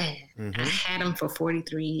as sad. I had him for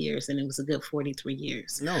 43 years, and it was a good 43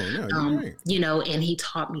 years. No, you're right. And he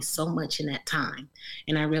taught me so much in that time.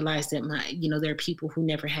 And I realized that there are people who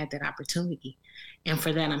never had that opportunity. And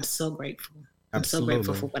for that, I'm so grateful. I'm so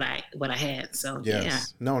grateful for what I had. So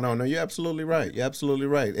yes. Yeah. No, you're absolutely right. You're absolutely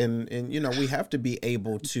right. And we have to be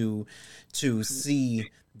able to see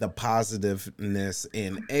the positiveness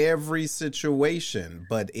in every situation,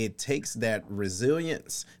 but it takes that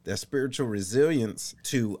resilience, that spiritual resilience,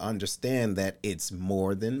 to understand that it's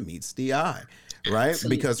more than meets the eye, right?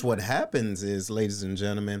 Absolutely. Because what happens is, ladies and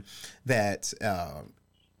gentlemen, that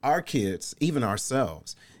our kids, even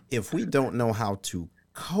ourselves, if we don't know how to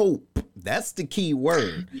cope, that's the key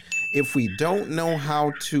word. If we don't know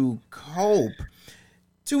how to cope,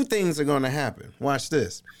 two things are going to happen. Watch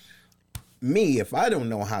this. Me, if I don't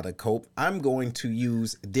know how to cope, I'm going to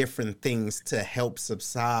use different things to help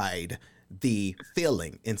subside the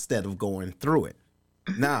feeling instead of going through it.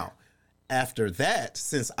 Now, after that,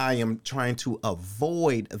 since I am trying to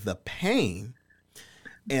avoid the pain,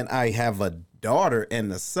 and I have a daughter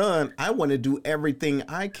and a son, I want to do everything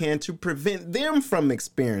I can to prevent them from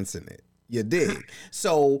experiencing it. You dig?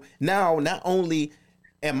 So now, not only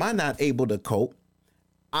am I not able to cope,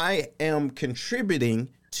 I am contributing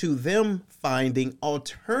to them finding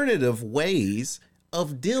alternative ways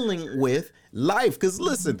of dealing with life. Because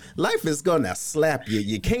listen, life is going to slap you.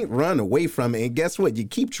 You can't run away from it. And guess what? You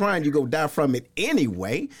keep trying, you go die from it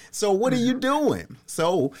anyway. So what are you doing?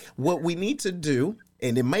 So what we need to do,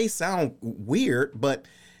 and it may sound weird, but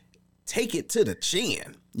take it to the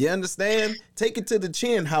chin. You understand? Take it to the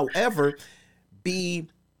chin. However, be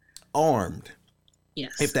armed.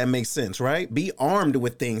 Yes. If that makes sense, right? Be armed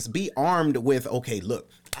with things. Be armed with, okay, look,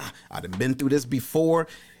 I've been through this before.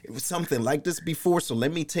 It was something like this before. So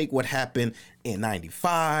let me take what happened in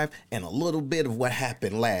 95 and a little bit of what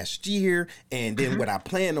happened last year, and then what I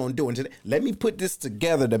plan on doing today. Let me put this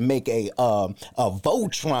together to make a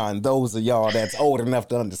Voltron. Those of y'all that's old enough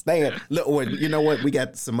to understand. Or, you know what? We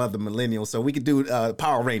got some other millennials, so we could do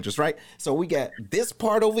Power Rangers, right? So we got this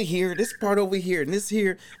part over here, this part over here, and this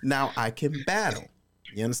here. Now I can battle.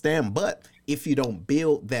 You understand? But if you don't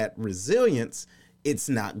build that resilience, it's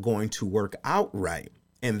not going to work out right.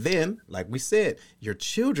 And then, like we said, your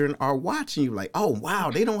children are watching you like, oh,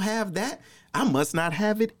 wow, they don't have that. I must not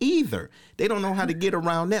have it either. They don't know how to get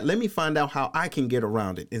around that. Let me find out how I can get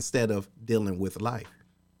around it instead of dealing with life.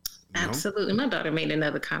 Absolutely. My daughter made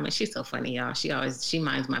another comment. She's so funny, y'all. She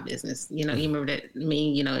minds my business. You remember that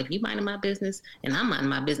if you minding my business and I'm minding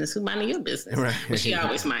my business, who minding your business? Right. But she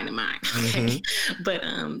always minding mine. Okay. But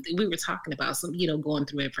we were talking about some, going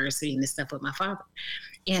through adversity and this stuff with my father.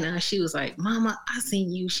 And she was like, Mama, I seen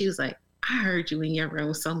you. She was like, I heard you in your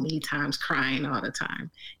room so many times crying all the time.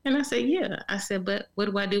 And I said, yeah. I said, but what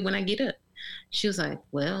do I do when I get up? She was like,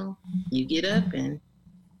 well, you get up and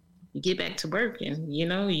you get back to work and,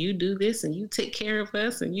 you do this and you take care of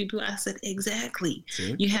us and you do. I said, exactly.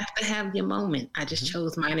 See? You have to have your moment. I just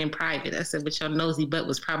chose mine in private. I said, but your nosy butt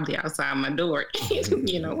was probably outside my door,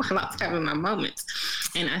 while I was having my moments.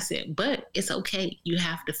 And I said, but it's okay. You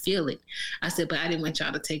have to feel it. I said, but I didn't want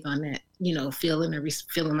y'all to take on that, feeling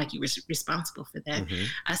like you were responsible for that.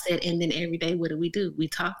 I said, and then every day, what do? We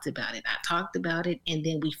talked about it. I talked about it. And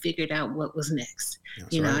then we figured out what was next,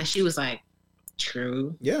 right. And she was like,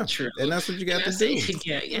 true. Yeah. True. And that's what you got to do.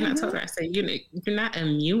 Yeah. And I told her, I said, you're not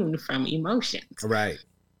immune from emotions. Right.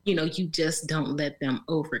 You just don't let them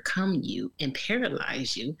overcome you and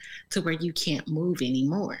paralyze you to where you can't move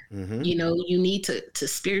anymore. You need to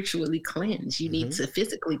spiritually cleanse. You need to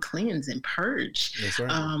physically cleanse and purge, that's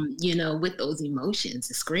right. With those emotions.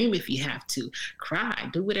 Scream if you have to, cry,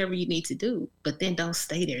 do whatever you need to do, but then don't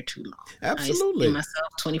stay there too long. Absolutely. I spend myself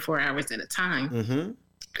 24 hours at a time.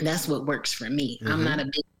 That's what works for me. I'm not a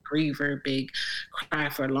big griever, big cry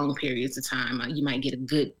for long periods of time. You might get a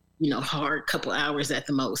good, hard couple hours at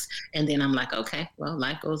the most. And then I'm like, okay, well,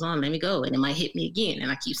 life goes on. Let me go. And it might hit me again. And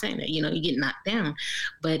I keep saying that, you get knocked down.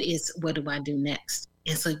 But it's, what do I do next?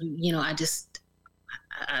 And so, I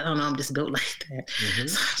don't know. I'm just built like that.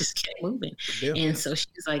 So I just kept moving. Yeah. And so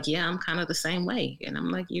she's like, yeah, I'm kind of the same way. And I'm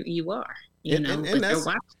like, you are, and but they're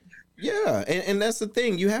watching. Yeah. And that's the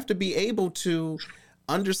thing. You have to be able to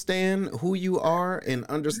understand who you are and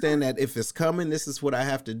understand that if it's coming, this is what I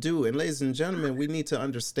have to do. And ladies and gentlemen, we need to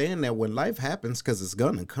understand that when life happens, because it's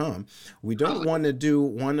going to come, we don't want to do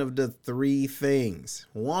one of the three things.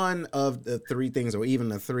 One of the three things, or even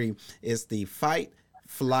the three, is the fight,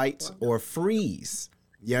 flight, or freeze.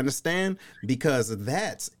 You understand? Because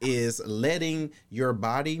that is letting your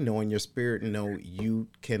body, knowing your spirit, know you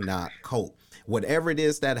cannot cope. Whatever it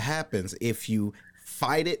is that happens, if you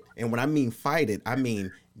fight it, and when I mean fight it, I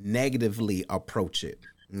mean negatively approach it.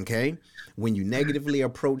 Okay? When you negatively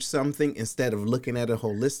approach something instead of looking at it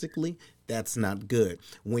holistically, that's not good.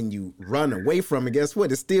 When you run away from it, guess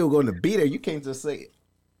what? It's still going to be there. You can't just say,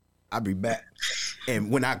 I'll be back.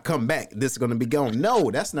 And when I come back, this is going to be gone. No,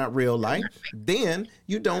 that's not real life. Then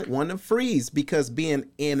you don't want to freeze, because being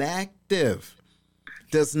inactive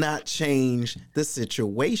does not change the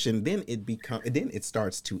situation. Then it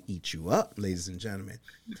starts to eat you up, ladies and gentlemen.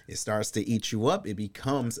 It starts to eat you up. It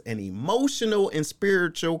becomes an emotional and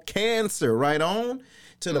spiritual cancer, right on,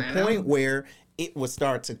 to the point where it will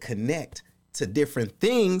start to connect to different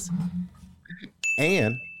things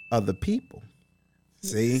and other people.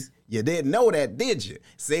 See? You didn't know that, did you?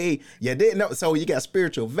 See, you didn't know. So you got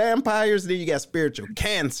spiritual vampires, then you got spiritual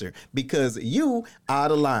cancer, because you out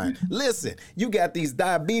of line. Listen, you got these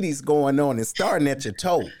diabetes going on and starting at your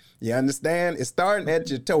toe. You understand? It's starting at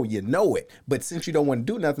your toe. You know it. But since you don't want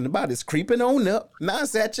to do nothing about it, it's creeping on up. Now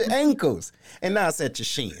it's at your ankles, and now it's at your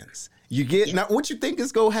shins. You get now. What you think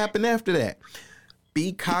is going to happen after that?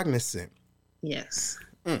 Be cognizant. Yes.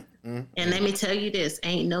 And let me tell you this: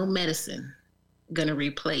 ain't no medicine gonna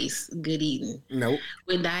replace good eating. Nope.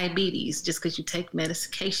 With diabetes, just because you take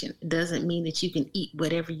medication doesn't mean that you can eat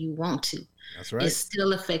whatever you want to. That's right. It's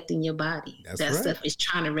still affecting your body. That's that right. Stuff is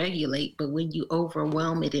trying to regulate, but when you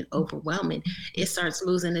overwhelm it, it starts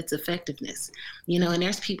losing its effectiveness. And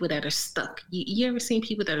there's people that are stuck. You ever seen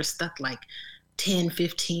people that are stuck like 10,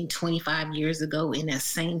 15, 25 years ago in that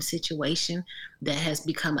same situation that has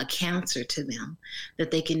become a cancer to them, that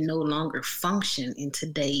they can no longer function in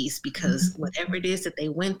today's, because whatever it is that they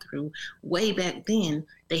went through way back then,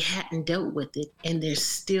 they hadn't dealt with it. And they're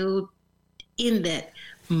still in that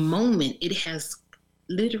moment. It has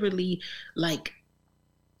literally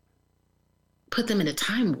put them in a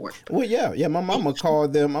time warp. Well, yeah. My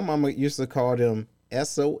mama used to call them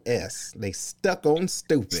SOS. They stuck on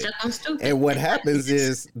stupid. And what happens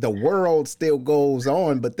is the world still goes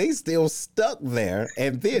on, but they still stuck there.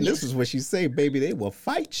 And then this is what she say, baby, they will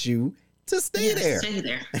fight you to stay there. Stay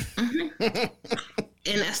there.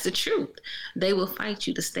 And that's the truth. They will fight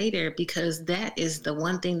you to stay there, because that is the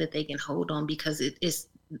one thing that they can hold on, because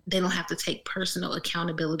they don't have to take personal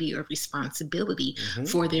accountability or responsibility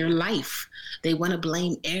for their life. They want to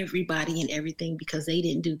blame everybody and everything because they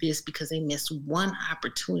didn't do this, because they missed one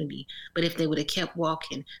opportunity. But if they would have kept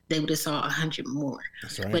walking, they would have saw 100 more.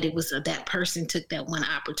 That's right. But it was that person took that one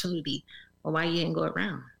opportunity. Well, why you didn't go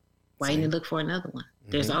around? Why you didn't look for another one?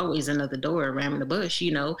 There's always another door around the bush,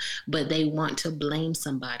 but they want to blame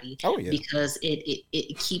somebody because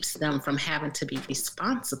it keeps them from having to be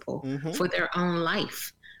responsible for their own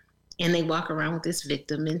life. And they walk around with this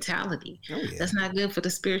victim mentality. That's not good for the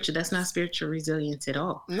spiritual. That's not spiritual resilience at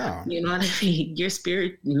all. No. You know what I mean? Your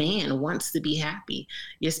spirit man wants to be happy.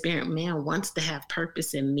 Your spirit man wants to have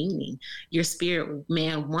purpose and meaning. Your spirit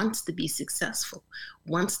man wants to be successful,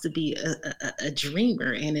 wants to be a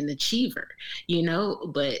dreamer and an achiever,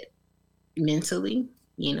 but mentally,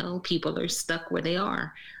 people are stuck where they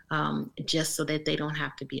are. Just so that they don't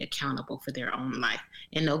have to be accountable for their own life.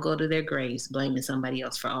 And they'll go to their graves blaming somebody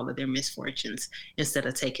else for all of their misfortunes instead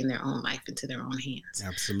of taking their own life into their own hands.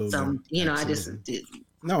 Absolutely. So, Absolutely. I just did.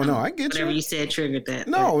 No, I get whatever you. you said triggered that.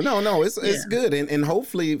 No. It's good. And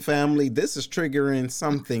hopefully, family, this is triggering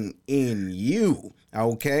something in you.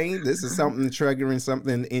 Okay? This is something triggering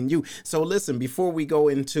something in you. So listen, before we go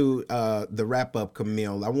into the wrap up,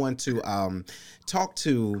 Camille, I want to talk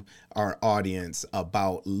to our audience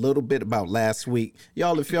about a little bit about last week.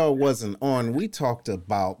 Y'all, if y'all wasn't on, we talked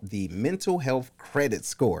about the mental health credit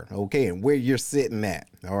score, okay, and where you're sitting at,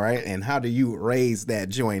 all right, and how do you raise that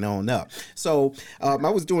joint on up. So I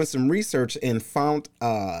was doing some research and found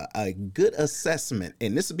a good assessment,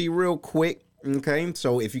 and this will be real quick. Okay,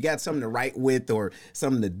 so if you got something to write with or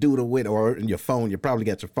something to doodle with, or in your phone, you probably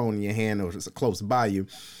got your phone in your hand or it's close by you.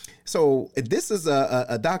 So this is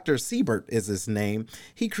a Dr. Siebert is his name.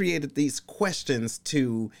 He created these questions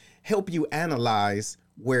to help you analyze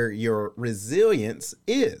where your resilience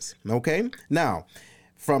is. Okay, now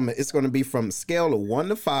it's going to be from scale of 1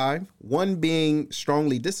 to 5, 1 being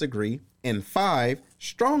strongly disagree and 5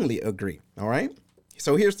 strongly agree. All right,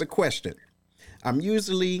 so here's the question. I'm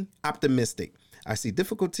usually optimistic. I see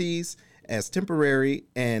difficulties as temporary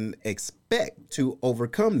and expect to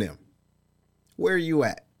overcome them. Where are you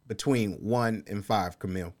at between 1 and 5,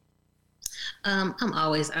 Camille? I'm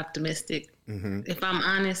always optimistic. If I'm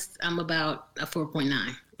honest, I'm about a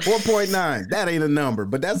 4.9. 4.9. That ain't a number,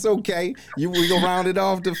 but that's okay. We gonna round it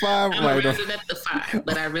off to 5. I'm rounded up to 5,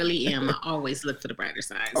 but I really am. I always look for the brighter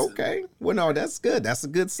side. Okay. Well, no, that's good. That's a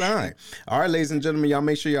good sign. All right, ladies and gentlemen, y'all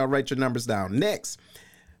make sure y'all write your numbers down. Next,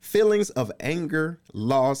 feelings of anger,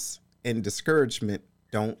 loss, and discouragement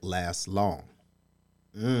don't last long.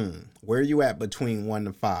 Where are you at between 1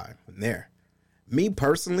 and 5? There. Me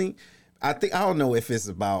personally, I don't know if it's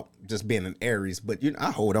about just being an Aries, but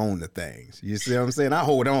I hold on to things. You see what I'm saying? I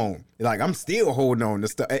hold on. Like, I'm still holding on to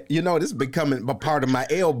stuff. This is becoming a part of my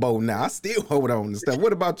elbow now. I still hold on to stuff.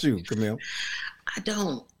 What about you, Camille? I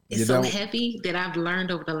don't. It's so heavy that I've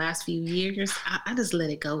learned over the last few years. I just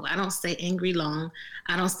let it go. I don't stay angry long.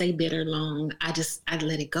 I don't stay bitter long. I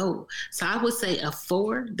let it go. So I would say a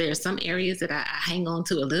 4. There are some areas that I hang on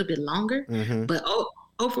to a little bit longer, but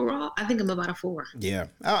overall, I think I'm about a 4. Yeah,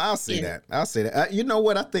 I'll say that. I'll say that. You know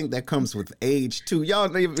what? I think that comes with age too. Y'all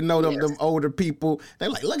don't even know them older people. They're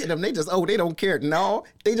like, look at them. They just, they don't care. No,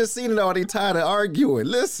 they just seen it all. They tired of arguing.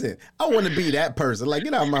 Listen, I want to be that person. Like,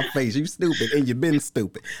 get out of my face. You stupid, and you've been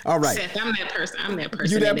stupid. All right. Seth, I'm that person. You that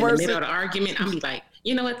person? In the middle of the argument, I'm be like,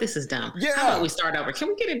 you know what? This is dumb. Yeah. How about we start over? Can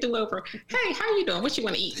we get a do-over? Hey, how you doing? What you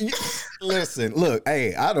want to eat? Listen, look,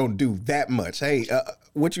 hey, I don't do that much. Hey,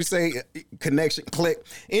 what you say, connection, click.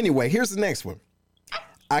 Anyway, here's the next one.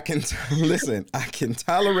 I can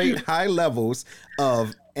tolerate high levels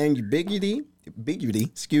of ambiguity,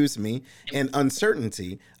 and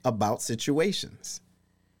uncertainty about situations.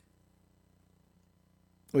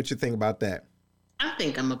 What you think about that? I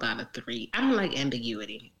think I'm about a 3. I don't like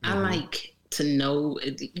ambiguity. I like to know,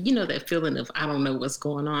 that feeling of I don't know what's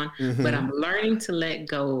going on, but I'm learning to let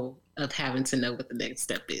go of having to know what the next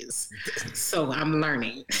step is. So I'm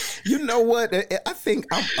learning. You know what? I think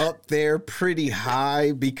I'm up there pretty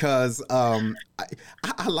high because I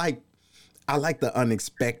like the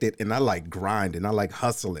unexpected, and I like grinding. I like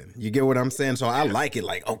hustling. You get what I'm saying? So I like it.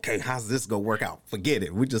 Like, okay, how's this gonna work out? Forget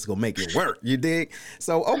it. We're just gonna make it work. You dig?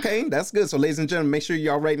 So, okay, that's good. So, ladies and gentlemen, make sure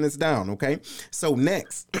y'all writing this down, okay? So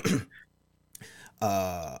next,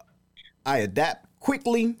 I adapt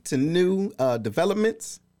quickly to new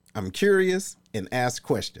developments. I'm curious and ask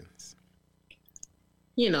questions.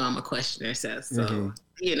 I'm a questioner, Seth. So,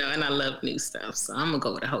 and I love new stuff. So I'm going to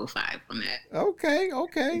go with a whole 5 on that. Okay.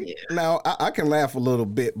 Yeah. Now, I can laugh a little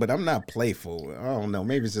bit, but I'm not playful. I don't know.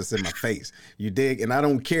 Maybe it's just in my face. You dig? And I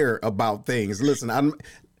don't care about things. Listen,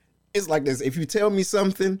 it's like this. If you tell me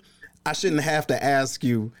something, I shouldn't have to ask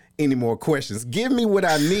you any more questions. Give me what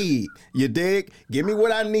I need. You dig? Give me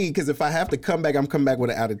what I need, because if I have to come back, I'm coming back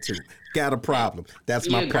with an attitude. Got a problem. That's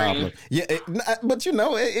my problem. Yeah, but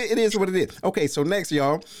it is what it is. Okay, so next,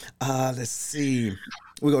 y'all, let's see.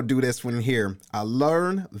 We're going to do this one here. I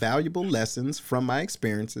learn valuable lessons from my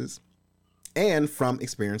experiences and from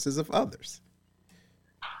experiences of others.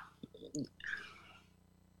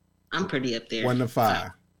 I'm pretty up there. 1 to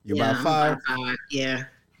 5. You about 5? About 5, yeah.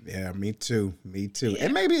 Yeah, me too. Yeah.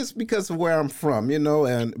 And maybe it's because of where I'm from,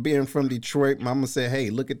 and being from Detroit, mama said, hey,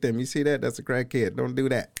 look at them. You see that? That's a crackhead. Don't do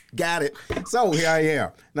that. Got it. So here I am.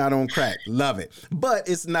 Not on crack. Love it. But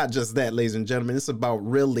it's not just that, ladies and gentlemen. It's about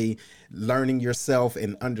really learning yourself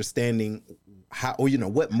and understanding how,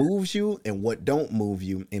 what moves you and what don't move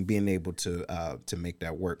you, and being able to make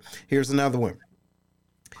that work. Here's another one.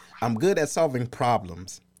 I'm good at solving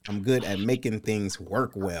problems. I'm good at making things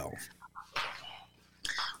work well.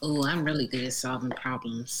 Oh, I'm really good at solving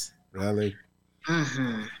problems. Really?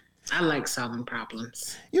 I like solving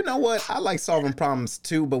problems. You know what? I like solving problems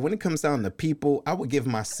too, but when it comes down to people, I would give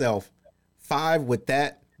myself 5 with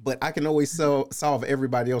that, but I can always solve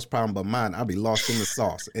everybody else's problem but mine. I'll be lost in the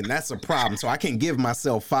sauce, and that's a problem. So I can give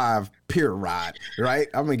myself 5 pure ride, right?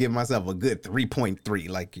 I'm going to give myself a good 3.3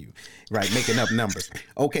 like you, right? Making up numbers.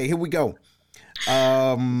 Okay, here we go.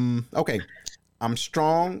 Okay. I'm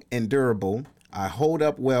strong and durable. I hold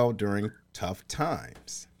up well during tough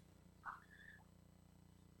times.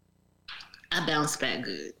 I bounce back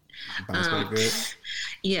good. Bounce back good?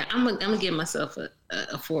 Yeah, I'm gonna give myself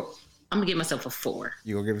a 4. I'm gonna give myself a 4.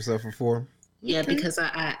 You gonna give yourself a 4? Yeah, okay. Because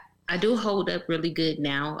I do hold up really good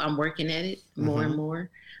now. I'm working at it more and more,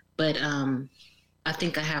 but I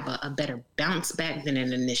think I have a better bounce back than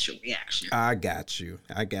an initial reaction. I got you.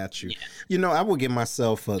 Yeah. I will give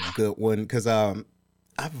myself a good one because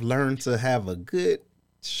I've learned to have a good,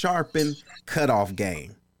 sharpened cutoff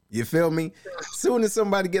game. You feel me? Soon as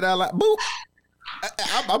somebody get out, like, boop,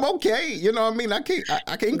 I'm okay. You know what I mean? I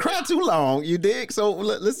can't cry too long. You dig? So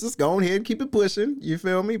let's just go ahead and keep it pushing. You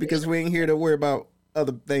feel me? Because we ain't here to worry about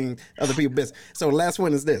other people's business. So the last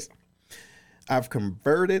one is this. I've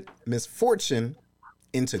converted misfortune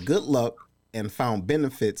into good luck and found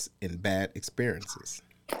benefits in bad experiences.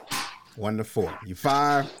 1 to 4. You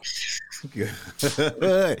 5? Good.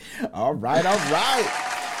 All right. All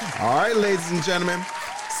right, ladies and gentlemen.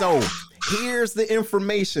 So here's the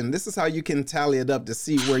information. This is how you can tally it up to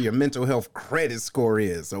see where your mental health credit score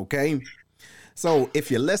is, okay? So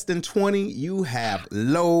if you're less than 20, you have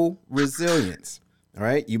low resilience. All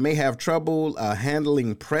right. You may have trouble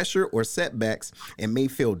handling pressure or setbacks and may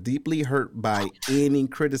feel deeply hurt by any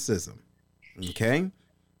criticism. OK.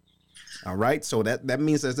 All right. So that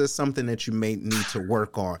means that there's something that you may need to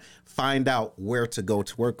work on. Find out where to go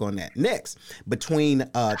to work on that. Next, between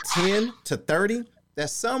 10 to 30,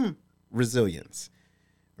 that's some resilience.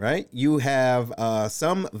 Right. You have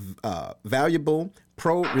some valuable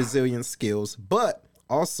pro-resilience skills, but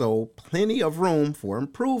also plenty of room for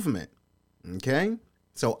improvement. Okay,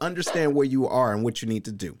 so understand where you are and what you need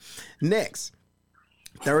to do. Next,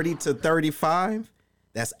 30 to 35,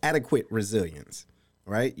 that's adequate resilience,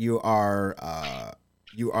 right? You are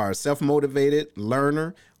a self-motivated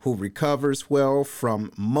learner who recovers well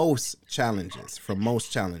from most challenges.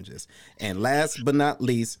 And last but not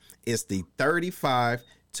least, it's the 35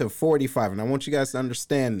 to 45. And I want you guys to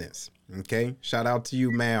understand this. Okay, shout out to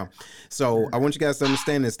you, ma'am. So I want you guys to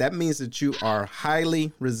understand this. That means that you are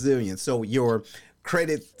highly resilient. So your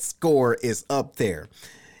credit score is up there.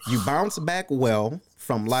 You bounce back well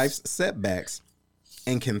from life's setbacks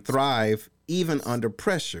and can thrive even under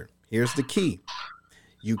pressure. Here's the key.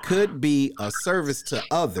 You could be a service to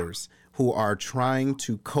others who are trying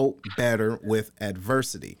to cope better with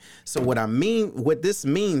adversity. So what this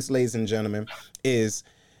means, ladies and gentlemen, is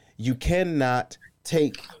you cannot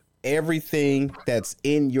take everything that's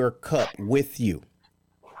in your cup with you.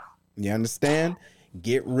 You understand?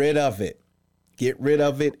 Get rid of it.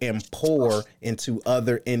 And pour into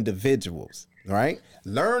individuals. Individuals. Right?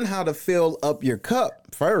 Learn how to fill up your cup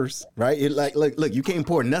first, right? Look, you can't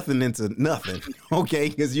pour nothing into nothing, okay?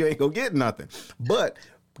 Because you ain't gonna get nothing. But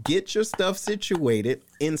get your stuff situated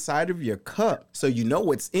inside of your cup so you know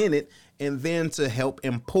what's in it, and then to help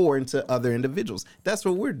and pour into other individuals. That's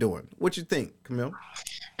what we're doing. What you think, Camille?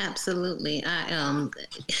 Absolutely.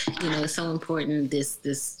 It's so important,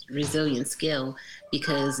 this resilient skill,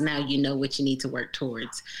 because now you know what you need to work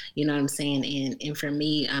towards. You know what I'm saying? And for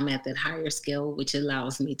me, I'm at that higher skill, which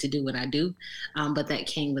allows me to do what I do. But that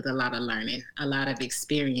came with a lot of learning, a lot of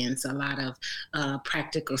experience, a lot of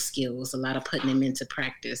practical skills, a lot of putting them into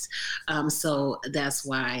practice. So that's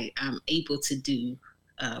why I'm able to do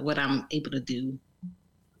what I'm able to do,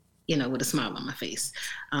 with a smile on my face,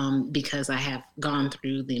 because I have gone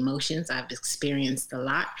through the emotions. I've experienced a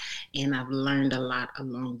lot, and I've learned a lot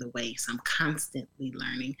along the way. So I'm constantly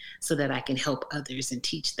learning so that I can help others and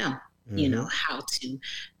teach them, how to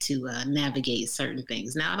navigate certain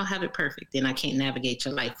things. Now, I don't have it perfect, and I can't navigate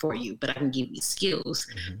your life for you, but I can give you skills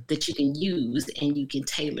that you can use and you can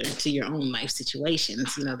tailor to your own life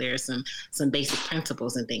situations. There are some basic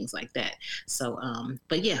principles and things like that. So,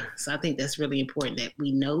 so I think that's really important that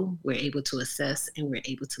we know, we're able to assess, and we're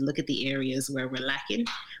able to look at the areas where we're lacking,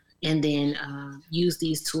 and then use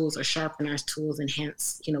these tools or sharpen our tools,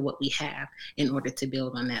 enhance, what we have in order to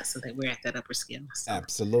build on that so that we're at that upper scale. So.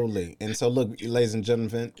 Absolutely. And so look, ladies and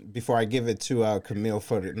gentlemen, before I give it to Camille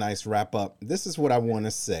for the nice wrap up, this is what I want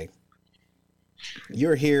to say.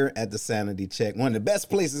 You're here at the Sanity Check, one of the best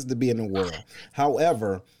places to be in the world.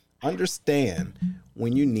 However, understand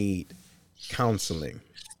when you need counseling.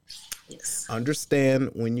 Yes.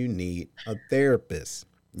 Understand when you need a therapist.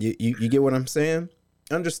 You get what I'm saying?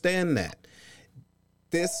 Understand that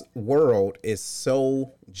this world is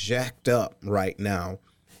so jacked up right now.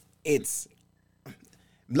 It's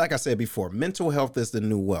like I said before, mental health is the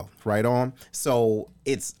new wealth, right on. So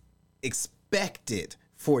it's expected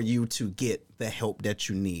for you to get the help that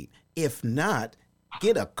you need. If not,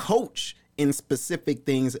 get a coach in specific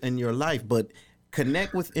things in your life, but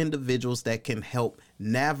connect with individuals that can help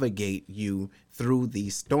navigate you through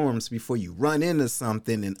these storms before you run into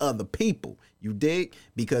something and other people. You dig?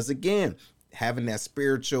 Because again, having that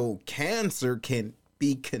spiritual cancer can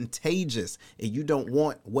be contagious, and you don't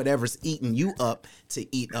want whatever's eating you up to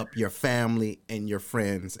eat up your family and your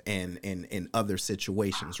friends and other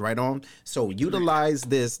situations, right on? So utilize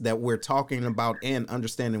this that we're talking about and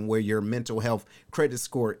understanding where your mental health credit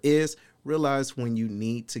score is. Realize when you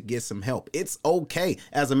need to get some help. It's okay.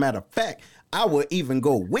 As a matter of fact, I will even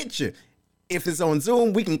go with you If it's on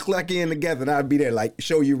Zoom, we can click in together and I'll be there like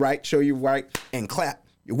show you right, and clap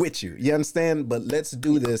with you. You understand? But let's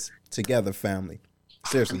do this together, family.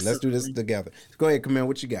 Seriously, Let's do this together. Go ahead, Camille,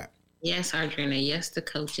 what you got? Yes, Audrina. Yes to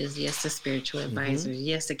coaches. Yes to spiritual advisors.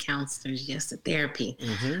 Yes to counselors. Yes to therapy.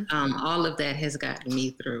 All of that has gotten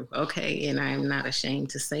me through. Okay. And I am not ashamed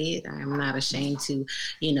to say it. I am not ashamed to,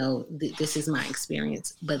 this is my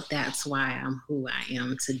experience, but that's why I'm who I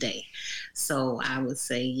am today. So I would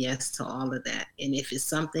say yes to all of that. And if it's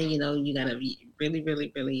something, you got to really,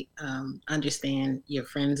 really, really understand your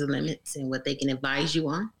friends' limits and what they can advise you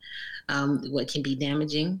on. What can be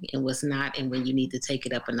damaging and what's not, and when you need to take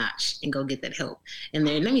it up a notch and go get that help. And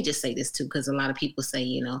then let me just say this too, because a lot of people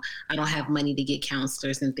say, I don't have money to get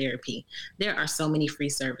counselors and therapy. There are so many free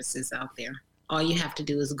services out there. All you have to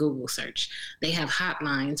do is Google search. They have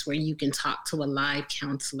hotlines where you can talk to a live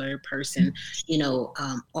counselor person,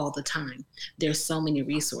 all the time. There's so many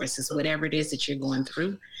resources, whatever it is that you're going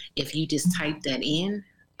through. If you just type that in,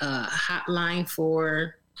 hotline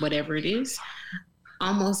for whatever it is,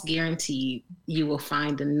 almost guaranteed you will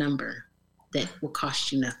find a number that will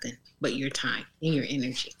cost you nothing but your time and your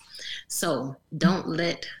energy. So don't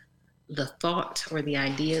let the thought or the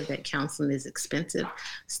idea that counseling is expensive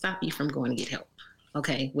stop you from going to get help,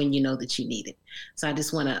 okay, when you know that you need it. So I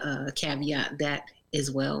just want to caveat that as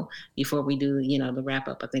well before we do, the wrap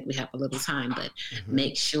up. I think we have a little time, but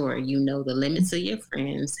make sure you know the limits of your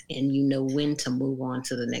friends and you know when to move on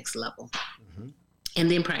to the next level. And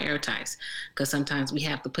then prioritize, because sometimes we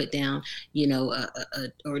have to put down,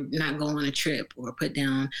 or not go on a trip, or put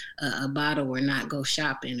down a bottle, or not go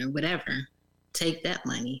shopping, or whatever. Take that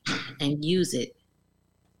money and use it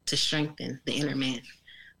to strengthen the inner man,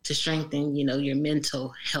 to strengthen, your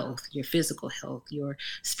mental health, your physical health, your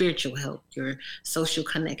spiritual health, your social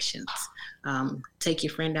connections. Take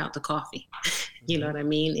your friend out to coffee, you know what I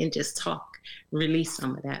mean, and just talk. Release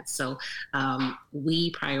some of that. So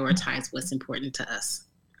we prioritize what's important to us.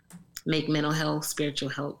 Make mental health, spiritual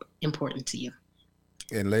health important to you.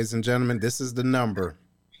 And ladies and gentlemen, this is the number.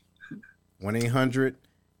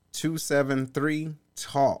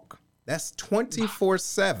 1-800-273-TALK. That's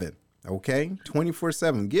 24/7. Okay?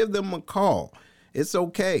 24/7. Give them a call. It's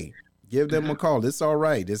okay. Give them a call. It's all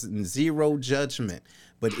right. It's zero judgment.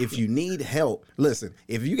 But if you need help, listen,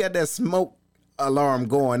 if you got that smoke alarm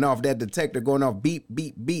going off, that detector going off, beep,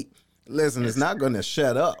 beep, beep. Listen, it's not going to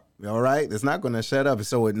shut up. All right. It's not going to shut up.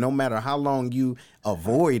 So no matter how long you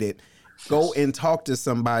avoid it, go and talk to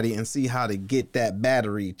somebody and see how to get that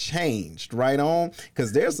battery changed right on.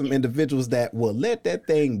 Because there's some individuals that will let that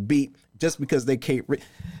thing beep just because they can't.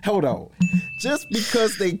 Hold on. Just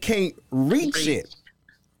because they can't reach it.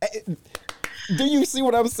 Do you see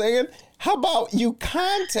what I'm saying? How about you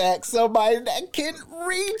contact somebody that can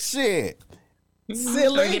reach it?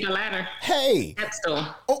 Silly. Or get a ladder. Hey.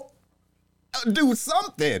 Do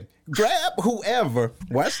something. Grab whoever.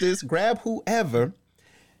 Watch this. Grab whoever.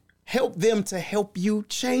 Help them to help you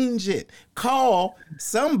change it. Call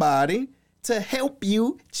somebody to help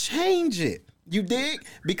you change it. You dig?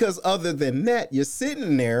 Because other than that, you're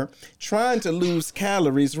sitting there trying to lose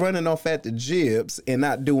calories, running off at the jibs and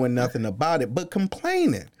not doing nothing about it, but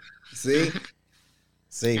complaining. See?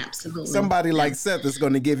 Absolutely. Somebody like Seth is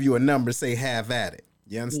going to give you a number, say have at it.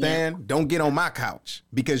 You understand? Yeah. Don't get on my couch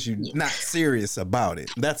because you're not serious about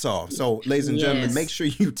it. That's all. So, ladies and gentlemen, make sure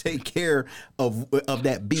you take care of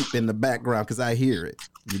that beep in the background because I hear it.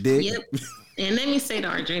 You dig? Yep. And let me say to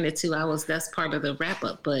Audrina too, that's part of the wrap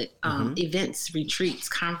up, but events, retreats,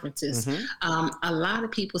 conferences, a lot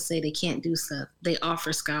of people say they can't do stuff. They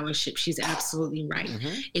offer scholarships. She's absolutely right.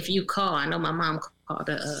 If you call, I know my mom called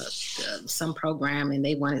some program and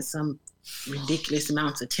they wanted some ridiculous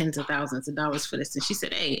amounts of tens of thousands of dollars for this. And she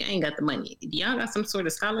said, hey, I ain't got the money. Y'all got some sort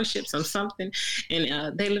of scholarships or something?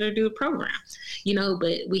 And they let her do a program,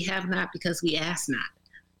 but we have not because we ask not.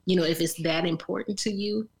 If it's that important to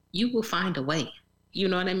you, you will find a way. You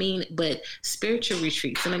know what I mean? But spiritual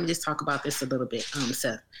retreats, and let me just talk about this a little bit,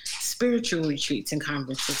 Seth. Spiritual retreats and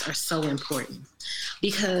conferences are so important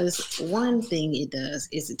because one thing it does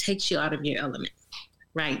is it takes you out of your element,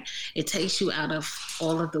 right? It takes you out of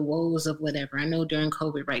all of the woes of whatever. I know during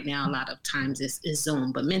COVID right now, a lot of times it's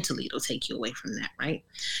Zoom, but mentally it'll take you away from that, right?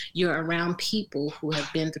 You're around people who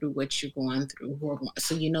have been through what you're going through,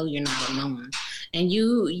 so you're not alone. And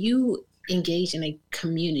you engage in a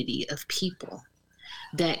community of people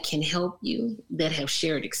that can help you, that have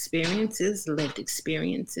shared experiences, lived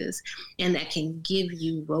experiences, and that can give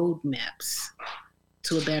you roadmaps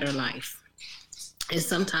to a better life. And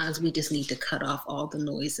sometimes we just need to cut off all the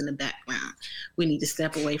noise in the background. We need to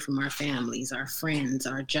step away from our families, our friends,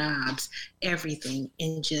 our jobs, everything,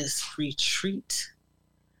 and just retreat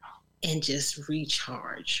and just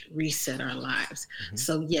recharge, reset our lives. Mm-hmm.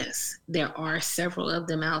 So yes, there are several of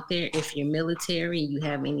them out there. If you're military, you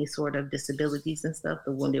have any sort of disabilities and stuff,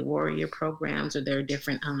 the Wounded Warrior programs, or there are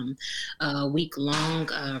different week-long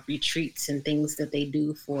retreats and things that they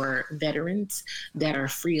do for veterans that are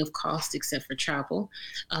free of cost except for travel,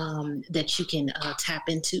 that you can tap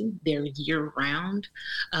into. They're year-round.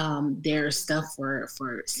 There's stuff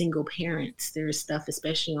for single parents. There's stuff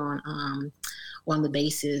especially on the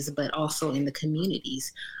bases, but also in the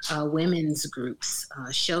communities, women's groups,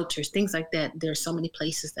 shelters, things like that. There's so many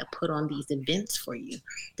places that put on these events for you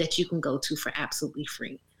that you can go to for absolutely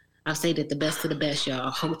free. I'll say that the best of the best, y'all.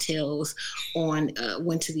 Hotels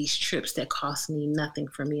went to these trips that cost me nothing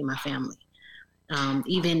for me and my family.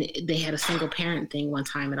 Even they had a single parent thing one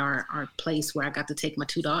time at our place where I got to take my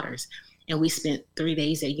 2 daughters, and we spent 3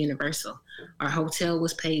 days at Universal. Our hotel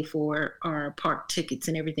was paid for, our park tickets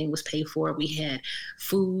and everything was paid for. We had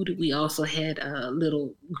food. We also had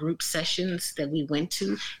little group sessions that we went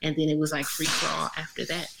to, and then it was like free for all after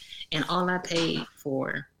that. And all I paid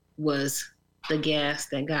for was the gas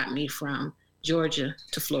that got me from Georgia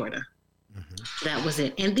to Florida. Mm-hmm. That was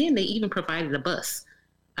it. And then they even provided a bus.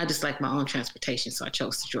 I just like my own transportation, so I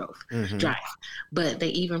chose to drive. But they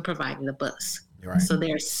even provided a bus. Right. So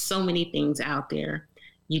there's so many things out there.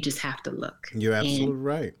 You just have to look. You're absolutely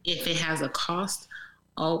right. If it has a cost,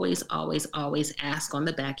 always, always, always ask on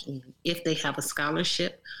the back end if they have a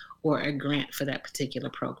scholarship or a grant for that particular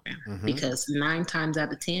program. Mm-hmm. Because 9 times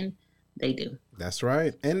out of 10, they do. That's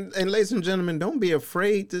right. And ladies and gentlemen, don't be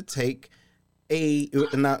afraid to take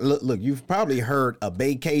look, you've probably heard a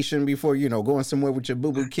vacation before, going somewhere with your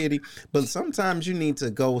boo-boo kitty, but sometimes you need to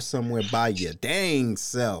go somewhere by your dang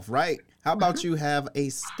self, right? How about you have a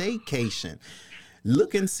staycation?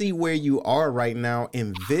 Look and see where you are right now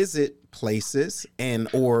and visit places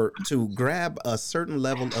or to grab a certain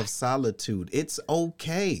level of solitude. It's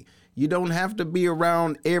okay. You don't have to be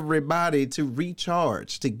around everybody to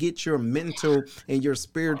recharge, to get your mental and your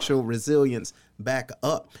spiritual resilience back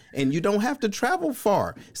up. And you don't have to travel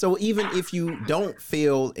far. So even if you don't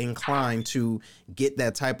feel inclined to get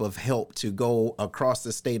that type of help to go across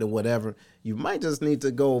the state or whatever, you might just need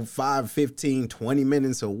to go 5, 15, 20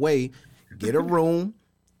 minutes away, get a room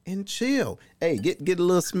and chill. Hey, get a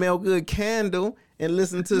little smell good candle and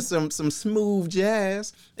listen to some smooth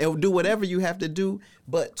jazz, and do whatever you have to do,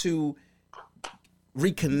 but to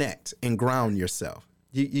reconnect and ground yourself.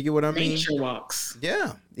 You get what I mean? Nature walks.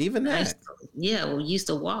 Yeah, even that. We used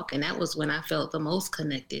to walk, and that was when I felt the most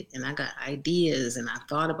connected, and I got ideas, and I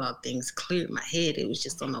thought about things, cleared my head. It was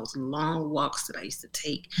just on those long walks that I used to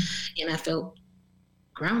take, and I felt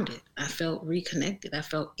grounded. I felt reconnected. I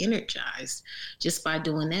felt energized just by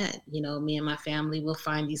doing that. Me and my family will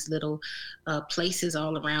find these little places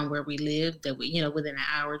all around where we live that we, within an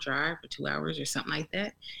hour drive or 2 hours or something like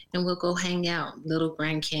that. And we'll go hang out. Little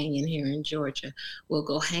Grand Canyon here in Georgia. We'll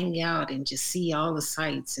go hang out and just see all the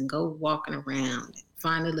sights and go walking around.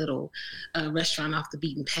 Find a little restaurant off the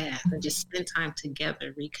beaten path and just spend time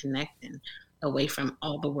together, reconnecting away from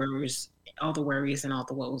all the worries and all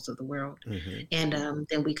the woes of the world. Mm-hmm. And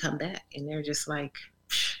then we come back and they're just like,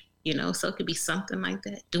 so it could be something like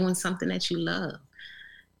that, doing something that you love,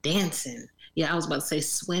 dancing. Yeah, I was about to say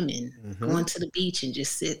swimming, mm-hmm. going to the beach and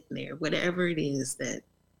just sitting there, whatever it is that,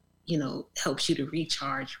 helps you to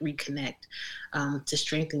recharge, reconnect, to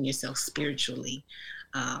strengthen yourself spiritually.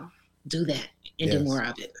 Do that and do more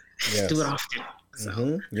of it. Yes. Do it often. So.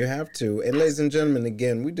 Mm-hmm. You have to. And ladies and gentlemen,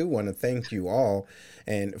 again, we do want to thank you all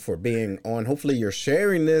and for being on. Hopefully you're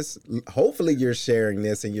sharing this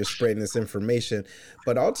and you're spreading this information.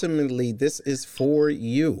 But ultimately, this is for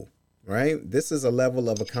you, right? This is a level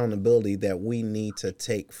of accountability that we need to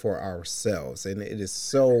take for ourselves. And it is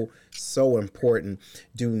so, so important.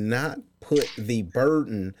 Do not put the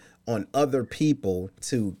burden on other people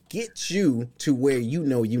to get you to where you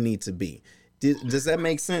know you need to be. Does that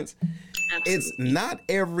make sense? Absolutely.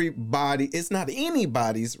 It's not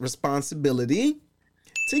anybody's responsibility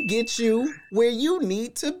to get you where you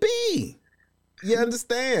need to be. You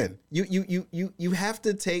understand? You have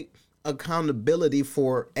to take accountability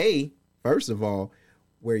for first of all,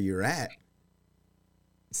 where you're at.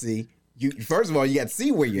 See, first of all, you got to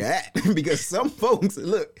see where you're at because some folks,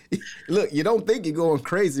 look, you don't think you're going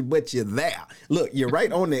crazy, but you're there. Look, you're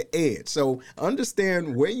right on the edge. So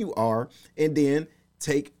understand where you are and then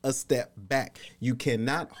take a step back. You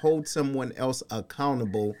cannot hold someone else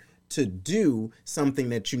accountable to do something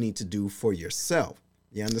that you need to do for yourself.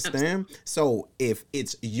 You understand? So if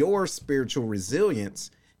it's your spiritual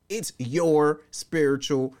resilience, It's your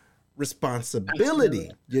spiritual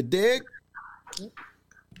responsibility. You dig?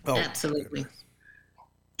 Oh, absolutely.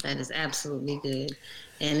 That is absolutely good.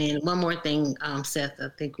 And then one more thing, Seth, I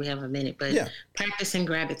think we have a minute, but practicing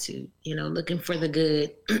gratitude, looking for the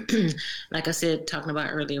good. Like I said, talking about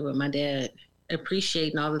earlier with my dad,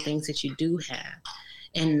 appreciating all the things that you do have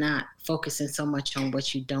and not focusing so much on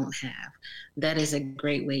what you don't have. That is a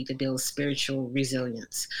great way to build spiritual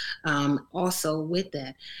resilience. Also with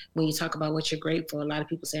that, when you talk about what you're grateful, a lot of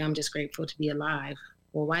people say, I'm just grateful to be alive.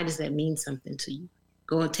 Well, why does that mean something to you?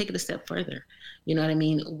 Go and take it a step further. You know what I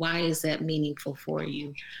mean? Why is that meaningful for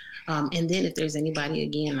you? And then if there's anybody,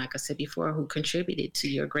 again, like I said before, who contributed to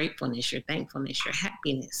your gratefulness, your thankfulness, your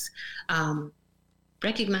happiness,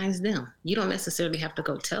 recognize them. You don't necessarily have to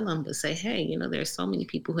go tell them, but say, hey, there's so many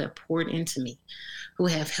people who have poured into me, who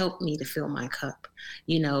have helped me to fill my cup,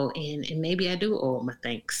 and maybe I do owe them a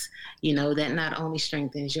thanks. That not only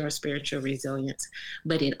strengthens your spiritual resilience,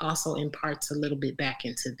 but it also imparts a little bit back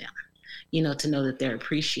into them. To know that they're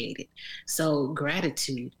appreciated. So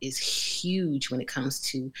gratitude is huge when it comes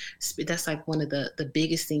to, that's like one of the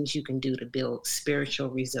biggest things you can do to build spiritual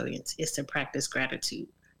resilience is to practice gratitude.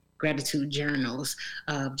 Gratitude journals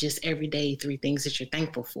of just every day 3 things that you're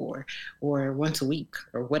thankful for, or once a week,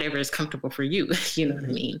 or whatever is comfortable for you, you know what I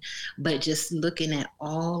mean? But just looking at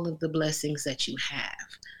all of the blessings that you have,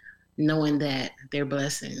 knowing that they're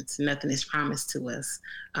blessings, nothing is promised to us,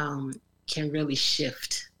 can really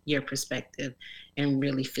shift your perspective and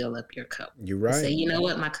really fill up your cup. You're right. Say, you know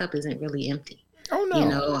what, my cup isn't really empty. Oh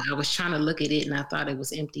no. I was trying to look at it and I thought it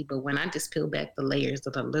was empty, but when I just peel back the layers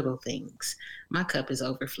of the little things, my cup is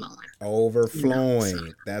overflowing.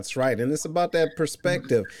 Overflowing. That's right. And it's about that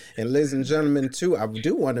perspective. And ladies and gentlemen, too, I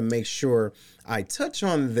do want to make sure I touch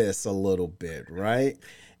on this a little bit, right?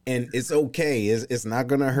 And it's okay. It's not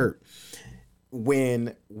going to hurt.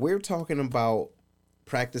 When we're talking about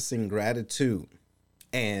practicing gratitude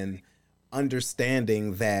and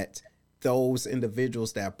understanding that those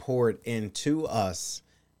individuals that poured into us,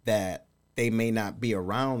 that they may not be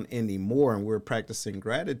around anymore, and we're practicing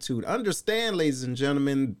gratitude. Understand, ladies and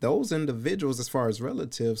gentlemen, those individuals, as far as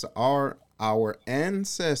relatives, are our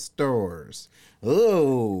ancestors.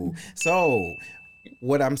 Oh, so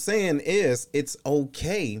what I'm saying is it's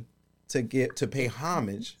okay to pay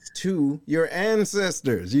homage to your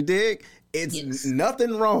ancestors. You dig? It's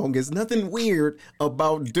nothing wrong. It's nothing weird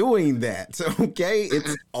about doing that. Okay?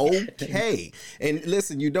 It's okay. And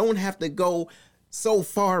listen, you don't have to go so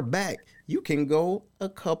far back. You can go a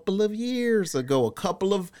couple of years ago, a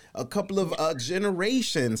couple of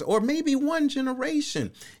generations, or maybe one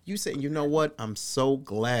generation. You say, you know what? I'm so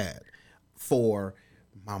glad for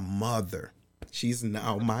my mother. She's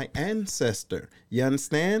now my ancestor. You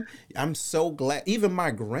understand? I'm so glad. Even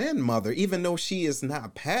my grandmother, even though she is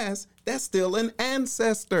not passed, that's still an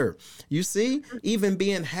ancestor. You see, even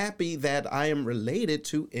being happy that I am related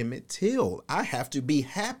to Emmett Till, I have to be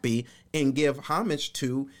happy and give homage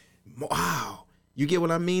to, wow, you get what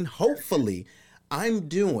I mean? Hopefully, I'm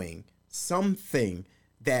doing something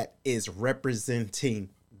that is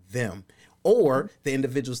representing them. Or the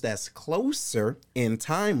individuals that's closer in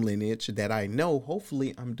time lineage that I know,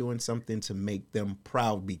 hopefully I'm doing something to make them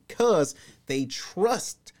proud because they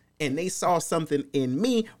trust and they saw something in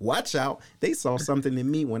me. Watch out. They saw something in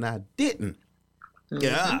me when I didn't.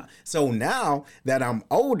 Yeah. So now that I'm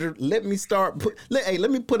older, let me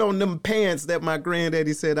put on them pants that my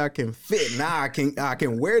granddaddy said I can fit. Now I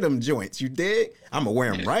can wear them joints. You dig? I'm gonna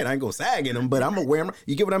wear them right. I ain't gonna sag in them, but I'm gonna wear them.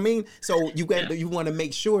 You get what I mean? So you want to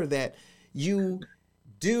make sure that you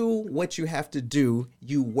do what you have to do.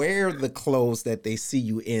 You wear the clothes that they see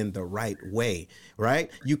you in the right way, right?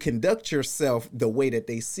 You conduct yourself the way that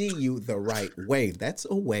they see you the right way. That's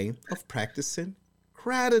a way of practicing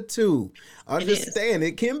gratitude. Understand,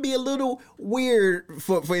 it can be a little weird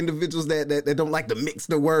for individuals that don't like to mix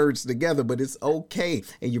the words together, but it's okay.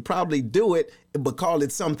 And you probably do it, but call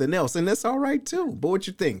it something else. And that's all right too. But what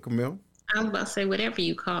you think, Camille? I was about to say, whatever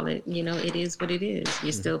you call it, it is what it is.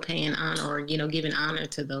 You're still paying honor or, giving honor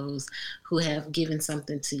to those who have given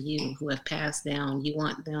something to you, who have passed down. You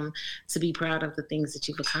want them to be proud of the things that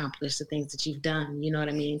you've accomplished, the things that you've done. You know what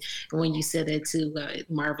I mean? And when you said that too,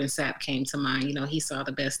 Marvin Sapp came to mind. He saw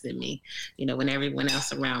the best in me, when everyone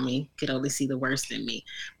else around me could only see the worst in me.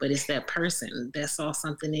 But it's that person that saw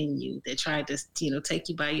something in you that tried to, take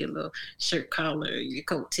you by your little shirt collar, your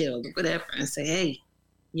coat tail, or whatever, and say, hey,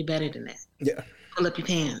 you're better than that. Yeah. Pull up your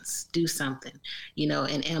pants, do something,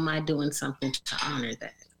 and am I doing something to honor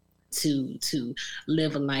that? to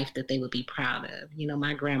live a life that they would be proud of. You know,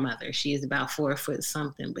 my grandmother, she is about 4 foot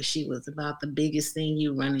something, but she was about the biggest thing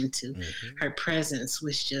you run into. Her presence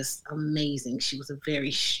was just amazing. She was a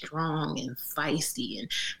very strong and feisty and,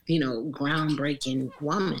 you know, groundbreaking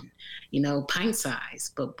woman, you know, pint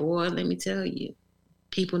size. But boy, let me tell you,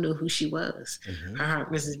 people knew who she was. Her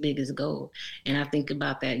heart was as big as gold. And I think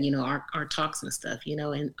about that, you know, our talks and stuff, you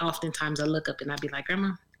know, and oftentimes I look up and I'd be like,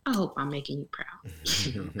 Grandma, I hope I'm making you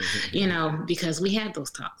proud, you know, because we had those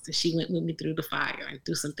talks and she went with me through the fire and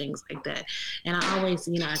through some things like that. And I always,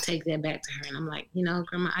 you know, I take that back to her and I'm like, you know,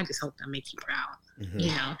 Grandma, I just hope I make you proud, you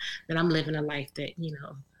know, that I'm living a life that, you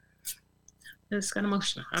know, it's kind of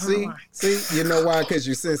emotional. I don't know why. See, you know why? Because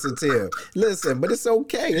you're sensitive. Listen, but it's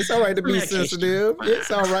okay. It's all right to be sensitive. It's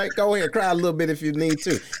all right. Go ahead, cry a little bit if you need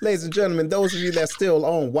to. Ladies and gentlemen, those of you that's still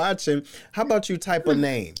on watching, how about you type a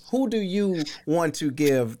name? Who do you want to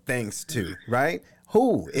give thanks to, right?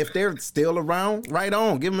 Who? If they're still around, right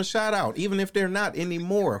on. Give them a shout out. Even if they're not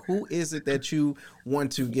anymore, who is it that you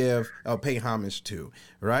want to give pay homage to,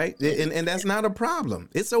 right? And that's not a problem.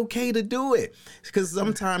 It's okay to do it because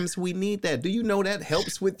sometimes we need that. Do you know that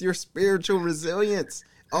helps with your spiritual resilience?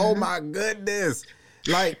 Oh my goodness.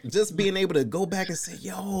 Like just being able to go back and say,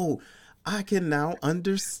 yo, I can now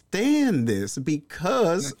understand this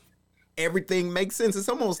because everything makes sense. It's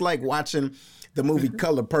almost like watching the movie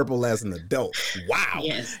Color Purple as an adult. Wow.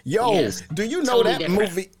 Yes. Yo, yes. Do you know totally that different.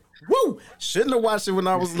 Movie? Woo! Shouldn't have watched it when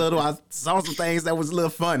I was little. I saw some things that was a little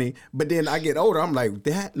funny, but then I get older, I'm like,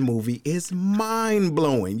 that movie is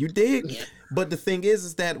mind-blowing. You dig? Yeah. But the thing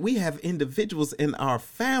is that we have individuals in our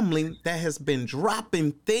family that has been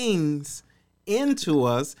dropping things into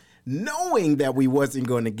us knowing that we wasn't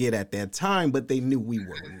going to get at that time, but they knew we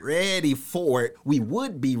were ready for it. We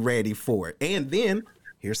would be ready for it. And then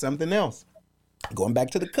here's something else. Going back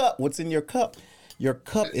to the cup, what's in your cup? Your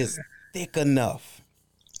cup is thick enough.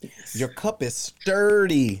 Yes. Your cup is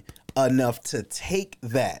sturdy enough to take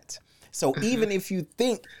that. So even if you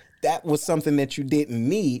think that was something that you didn't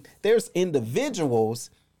need, there's individuals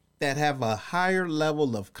that have a higher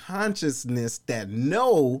level of consciousness that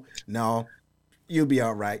know, no, you'll be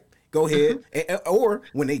all right. Go ahead. Or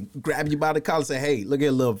when they grab you by the collar and say, hey, look at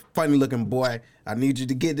a little funny looking boy. I need you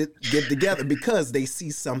to get together because they see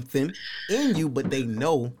something in you, but they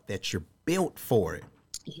know that you're built for it.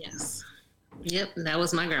 Yes. Yep. That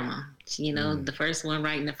was my grandma. You know, the first one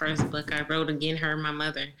writing the first book I wrote, again, her and my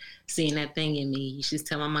mother seeing that thing in me. You should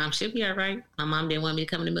tell my mom she'll be all right. My mom didn't want me to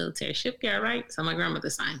come in the military. She'll be all right. So my grandmother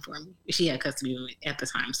signed for me. She had custody of me at the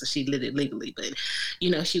time, so she did it legally. But, you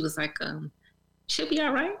know, she was like, she'll be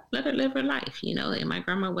all right. Let her live her life, you know. And my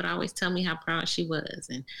grandma would always tell me how proud she was.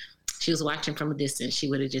 And she was watching from a distance. She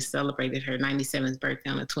would have just celebrated her 97th birthday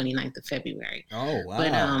on the 29th of February. Oh, wow.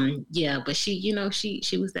 But, yeah, but she, you know, she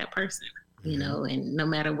was that person, you know, and no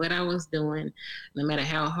matter what I was doing, no matter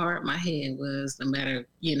how hard my head was, no matter,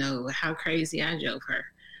 you know, how crazy I drove her,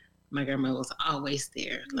 my grandma was always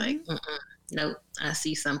there. Like, nope, I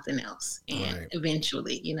see something else. And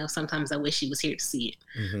eventually, you know, sometimes I wish she was here to see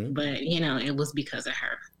it. But, you know, it was because of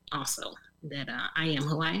her also that I am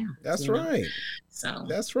who I am. That's right. So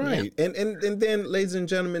that's right. Yeah. And then, ladies and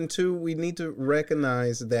gentlemen, too, we need to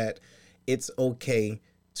recognize that it's okay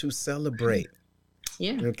to celebrate.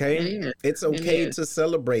 Yeah. Okay. It's okay to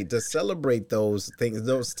celebrate those things,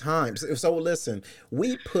 those times. So listen,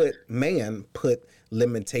 man put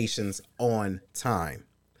limitations on time.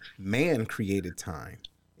 Man created time,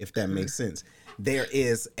 if that makes sense. There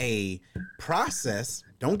is a process.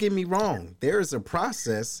 Don't get me wrong. There is a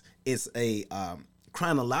process. It's a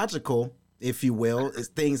chronological, if you will.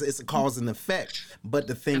 It's a cause and effect. But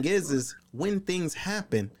the thing is when things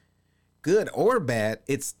happen, good or bad,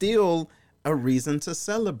 it's still a reason to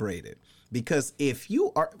celebrate it. Because if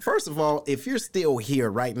you are, first of all, if you're still here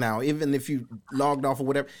right now, even if you logged off or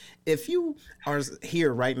whatever, if you are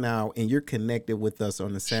here right now and you're connected with us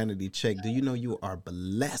on the Sanity Check, do you know you are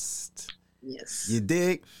blessed? Yes. You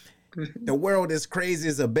dig? The world is crazy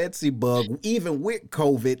as a Betsy bug, even with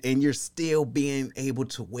COVID, and you're still being able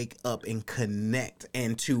to wake up and connect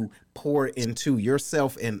and to pour into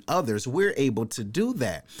yourself and others. We're able to do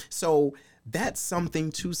that. So that's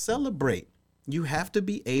something to celebrate. You have to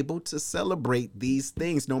be able to celebrate these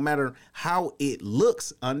things, no matter how it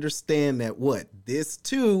looks. Understand that this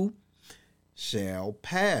too shall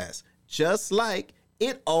pass, just like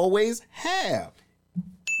it always have.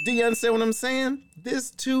 Do you understand what I'm saying?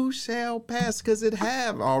 This too shall pass because it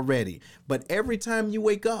have already. But every time you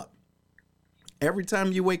wake up,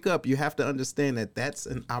 you have to understand that that's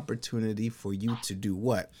an opportunity for you to do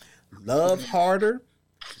what? Love harder,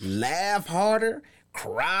 laugh harder,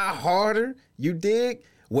 cry harder. You dig?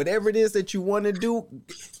 whatever it is that you want to do,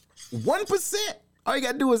 1%. All you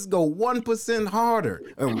got to do is go 1% harder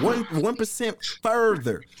or 1%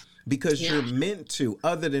 further, because you're meant to.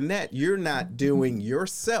 Other than that, you're not doing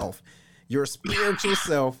yourself, your spiritual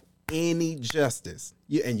self, any justice.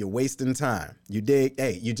 And you're wasting time. You dig?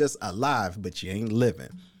 Hey, you're just alive, but you ain't living.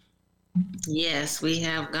 Yes, we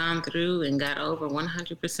have gone through and got over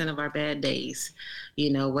 100% of our bad days.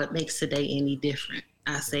 You know, what makes today any different?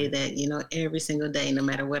 I say that, you know, every single day, no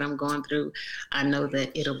matter what I'm going through, I know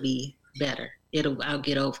that it'll be better. I'll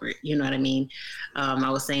get over it. You know what I mean? I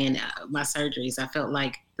was saying my surgeries, I felt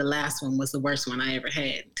like the last one was the worst one I ever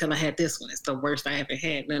had until I had this one. It's the worst I ever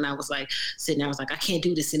had. And then I was like sitting there, I was like, I can't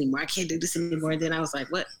do this anymore. I can't do this anymore. And then I was like,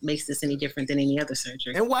 what makes this any different than any other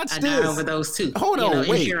surgery? And watch I this. got over those too. Hold on,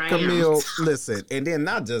 wait, Camille, listen. And then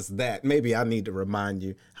not just that, maybe I need to remind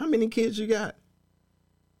you, how many kids you got?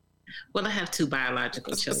 Well, I have 2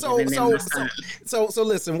 biological children. So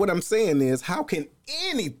listen, what I'm saying is, how can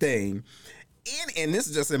anything, and this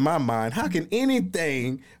is just in my mind, how can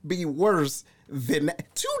anything be worse than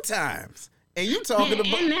 2 times? And you talking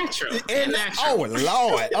about and natural. And natural. Oh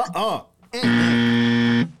Lord,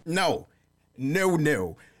 no.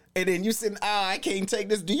 And then you said, I can't take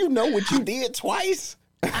this. Do you know what you did twice?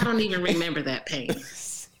 I don't even remember that pain.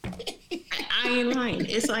 I ain't lying.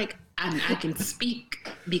 It's like I can speak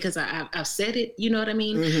because I've said it, you know what I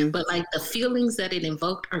mean? Mm-hmm. But like the feelings that it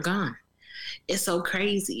invoked are gone. It's so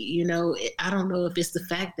crazy, you know. I don't know if it's the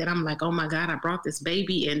fact that I'm like, oh my God, I brought this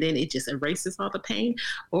baby, and then it just erases all the pain,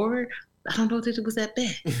 or I don't know that it was that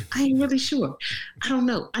bad. I ain't really sure. I don't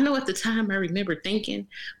know. I know at the time I remember thinking,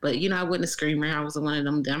 but you know, I wasn't a screamer. I was one of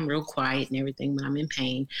them. I'm real quiet and everything when I'm in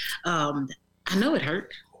pain. I know it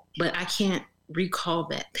hurt, but I can't recall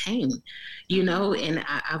that pain, you know, and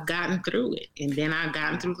I've gotten through it. And then I've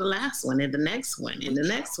gotten through the last one and the next one and the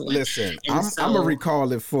next one. Listen, I'm going to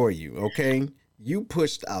recall it for you, okay? You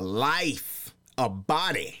pushed a life, a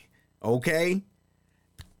body, okay?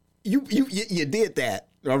 You did that,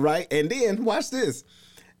 all right? And then, watch this.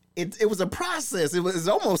 It was a process. It was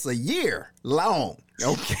almost a year long,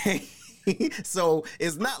 okay? So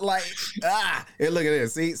it's not like, and look at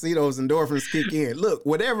this. See those endorphins kick in. Look,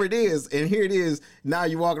 whatever it is, and here it is. Now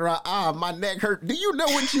you walking around, my neck hurt. Do you know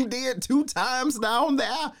what you did 2 times down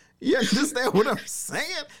there? You understand what I'm saying?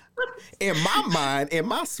 In my mind, in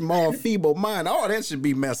my small, feeble mind, all that should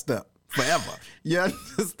be messed up forever. You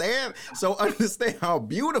understand? So understand how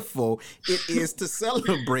beautiful it is to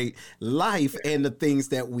celebrate life and the things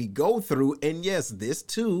that we go through. And yes, this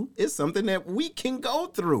too is something that we can go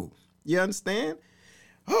through. You understand?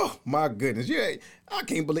 Oh, my goodness. I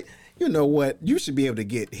can't believe. You know what? You should be able to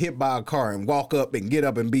get hit by a car and walk up and get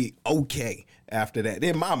up and be okay after that.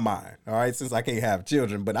 In my mind, all right, since I can't have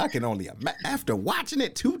children, but I can only imagine. After watching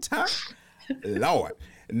it 2 times, Lord,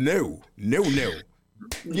 no.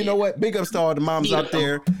 You know what? Big ups to all the moms out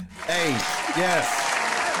there. Hey, yes.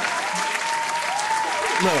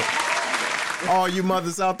 Look. All you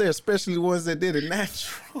mothers out there, especially the ones that did it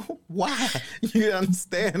natural. Why? You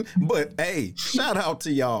understand? But hey, shout out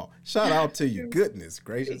to y'all. Shout out to you. Goodness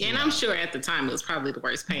gracious. And I'm sure at the time it was probably the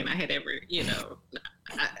worst pain I had ever, you know,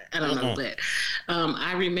 I don't know, but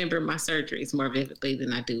I remember my surgeries more vividly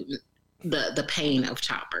than I do the pain of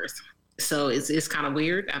childbirth. So it's kind of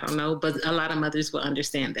weird. I don't know, but a lot of mothers will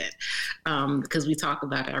understand that because we talk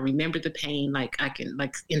about it. I remember the pain, like I can,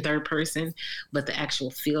 like in third person, but the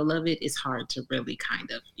actual feel of it is hard to really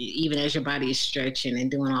kind of, even as your body is stretching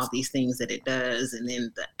and doing all these things that it does, and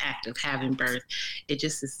then the act of having birth, it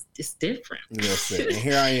just is, it's different. Listen, and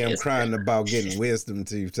here I am crying about getting wisdom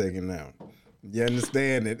teeth taken out. You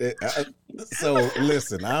understand it? So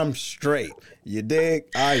listen, I'm straight. You dig?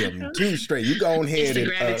 I am too straight. You go ahead. It's the and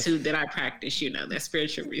gratitude that I practice, you know, that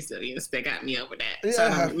spiritual resilience that got me over that. Yeah. So I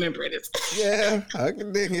don't remember it. Yeah, I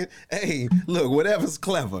can dig it. Hey, look, whatever's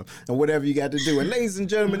clever and whatever you got to do. And ladies and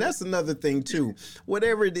gentlemen, that's another thing too.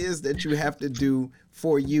 Whatever it is that you have to do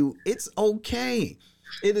for you, it's okay.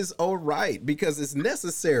 It is all right because it's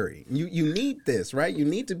necessary. You need this, right? You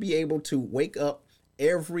need to be able to wake up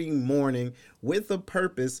every morning with a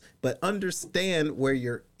purpose, but understand where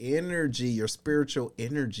your energy, your spiritual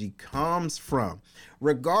energy comes from,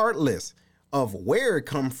 regardless of where it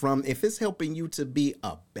comes from. If it's helping you to be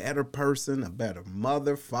a better person, a better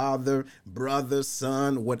mother, father, brother,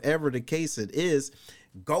 son, whatever the case it is,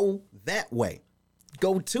 go that way.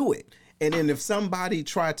 Go to it. And then if somebody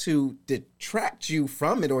try to detract you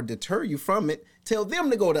from it or deter you from it, tell them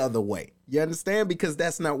to go the other way. You understand? Because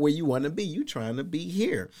that's not where you want to be. You're trying to be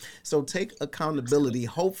here. So take accountability.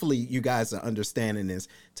 Hopefully you guys are understanding this.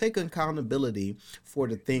 Take accountability for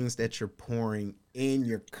the things that you're pouring in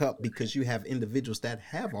your cup, because you have individuals that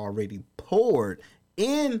have already poured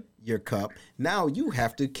in your cup. Now you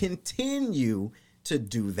have to continue to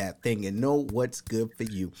do that thing and know what's good for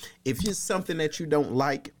you. If it's something that you don't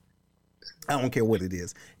like, I don't care what it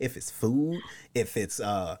is. If it's food, if it's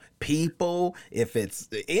people, if it's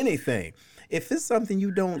anything. If it's something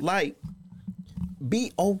you don't like,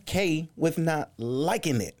 be okay with not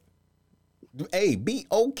liking it. Hey, be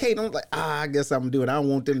okay. Don't like, I guess I'm doing it. I don't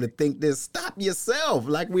want them to think this. Stop yourself.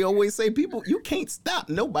 Like we always say, people, you can't stop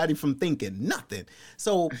nobody from thinking nothing.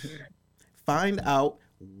 So find out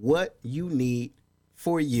what you need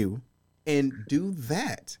for you and do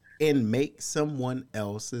that and make someone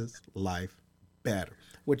else's life better.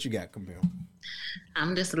 What you got, Camille?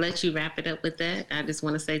 I'm just to let you wrap it up with that. I just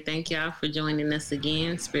want to say thank y'all for joining us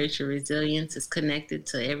again. Spiritual resilience is connected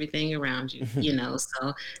to everything around you,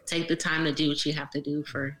 so take the time to do what you have to do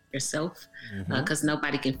for yourself, because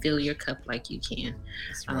nobody can fill your cup like you can.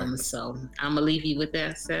 Right. So I'm gonna leave you with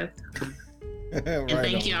that, Seth. And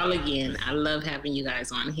thank you all again. I love having you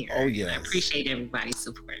guys on here. Oh, yes. I appreciate everybody's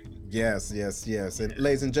support. Yes. And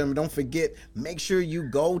ladies and gentlemen, don't forget, make sure you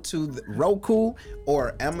go to the Roku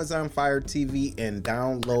or Amazon Fire TV and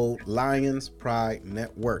download Lions Pride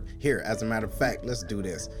Network. Here, as a matter of fact, let's do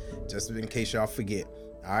this, just in case y'all forget.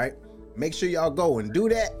 All right? Make sure y'all go and do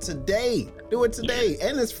that today. Do it today. Yes.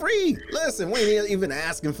 And it's free. Listen, we ain't even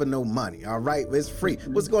asking for no money. All right? It's free.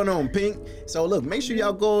 What's going on, Pink? So look, make sure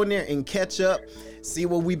y'all go in there and catch up, see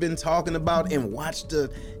what we've been talking about, and watch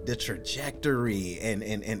the trajectory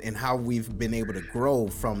and how we've been able to grow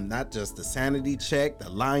from not just the Sanity Check, the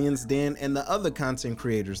Lion's Den, and the other content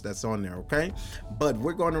creators that's on there, okay? But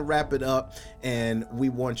we're going to wrap it up, and we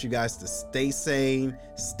want you guys to stay sane,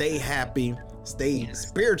 stay happy, stay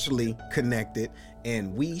spiritually connected,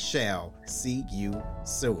 and we shall see you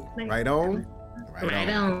soon. Right on? Right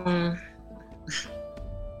on.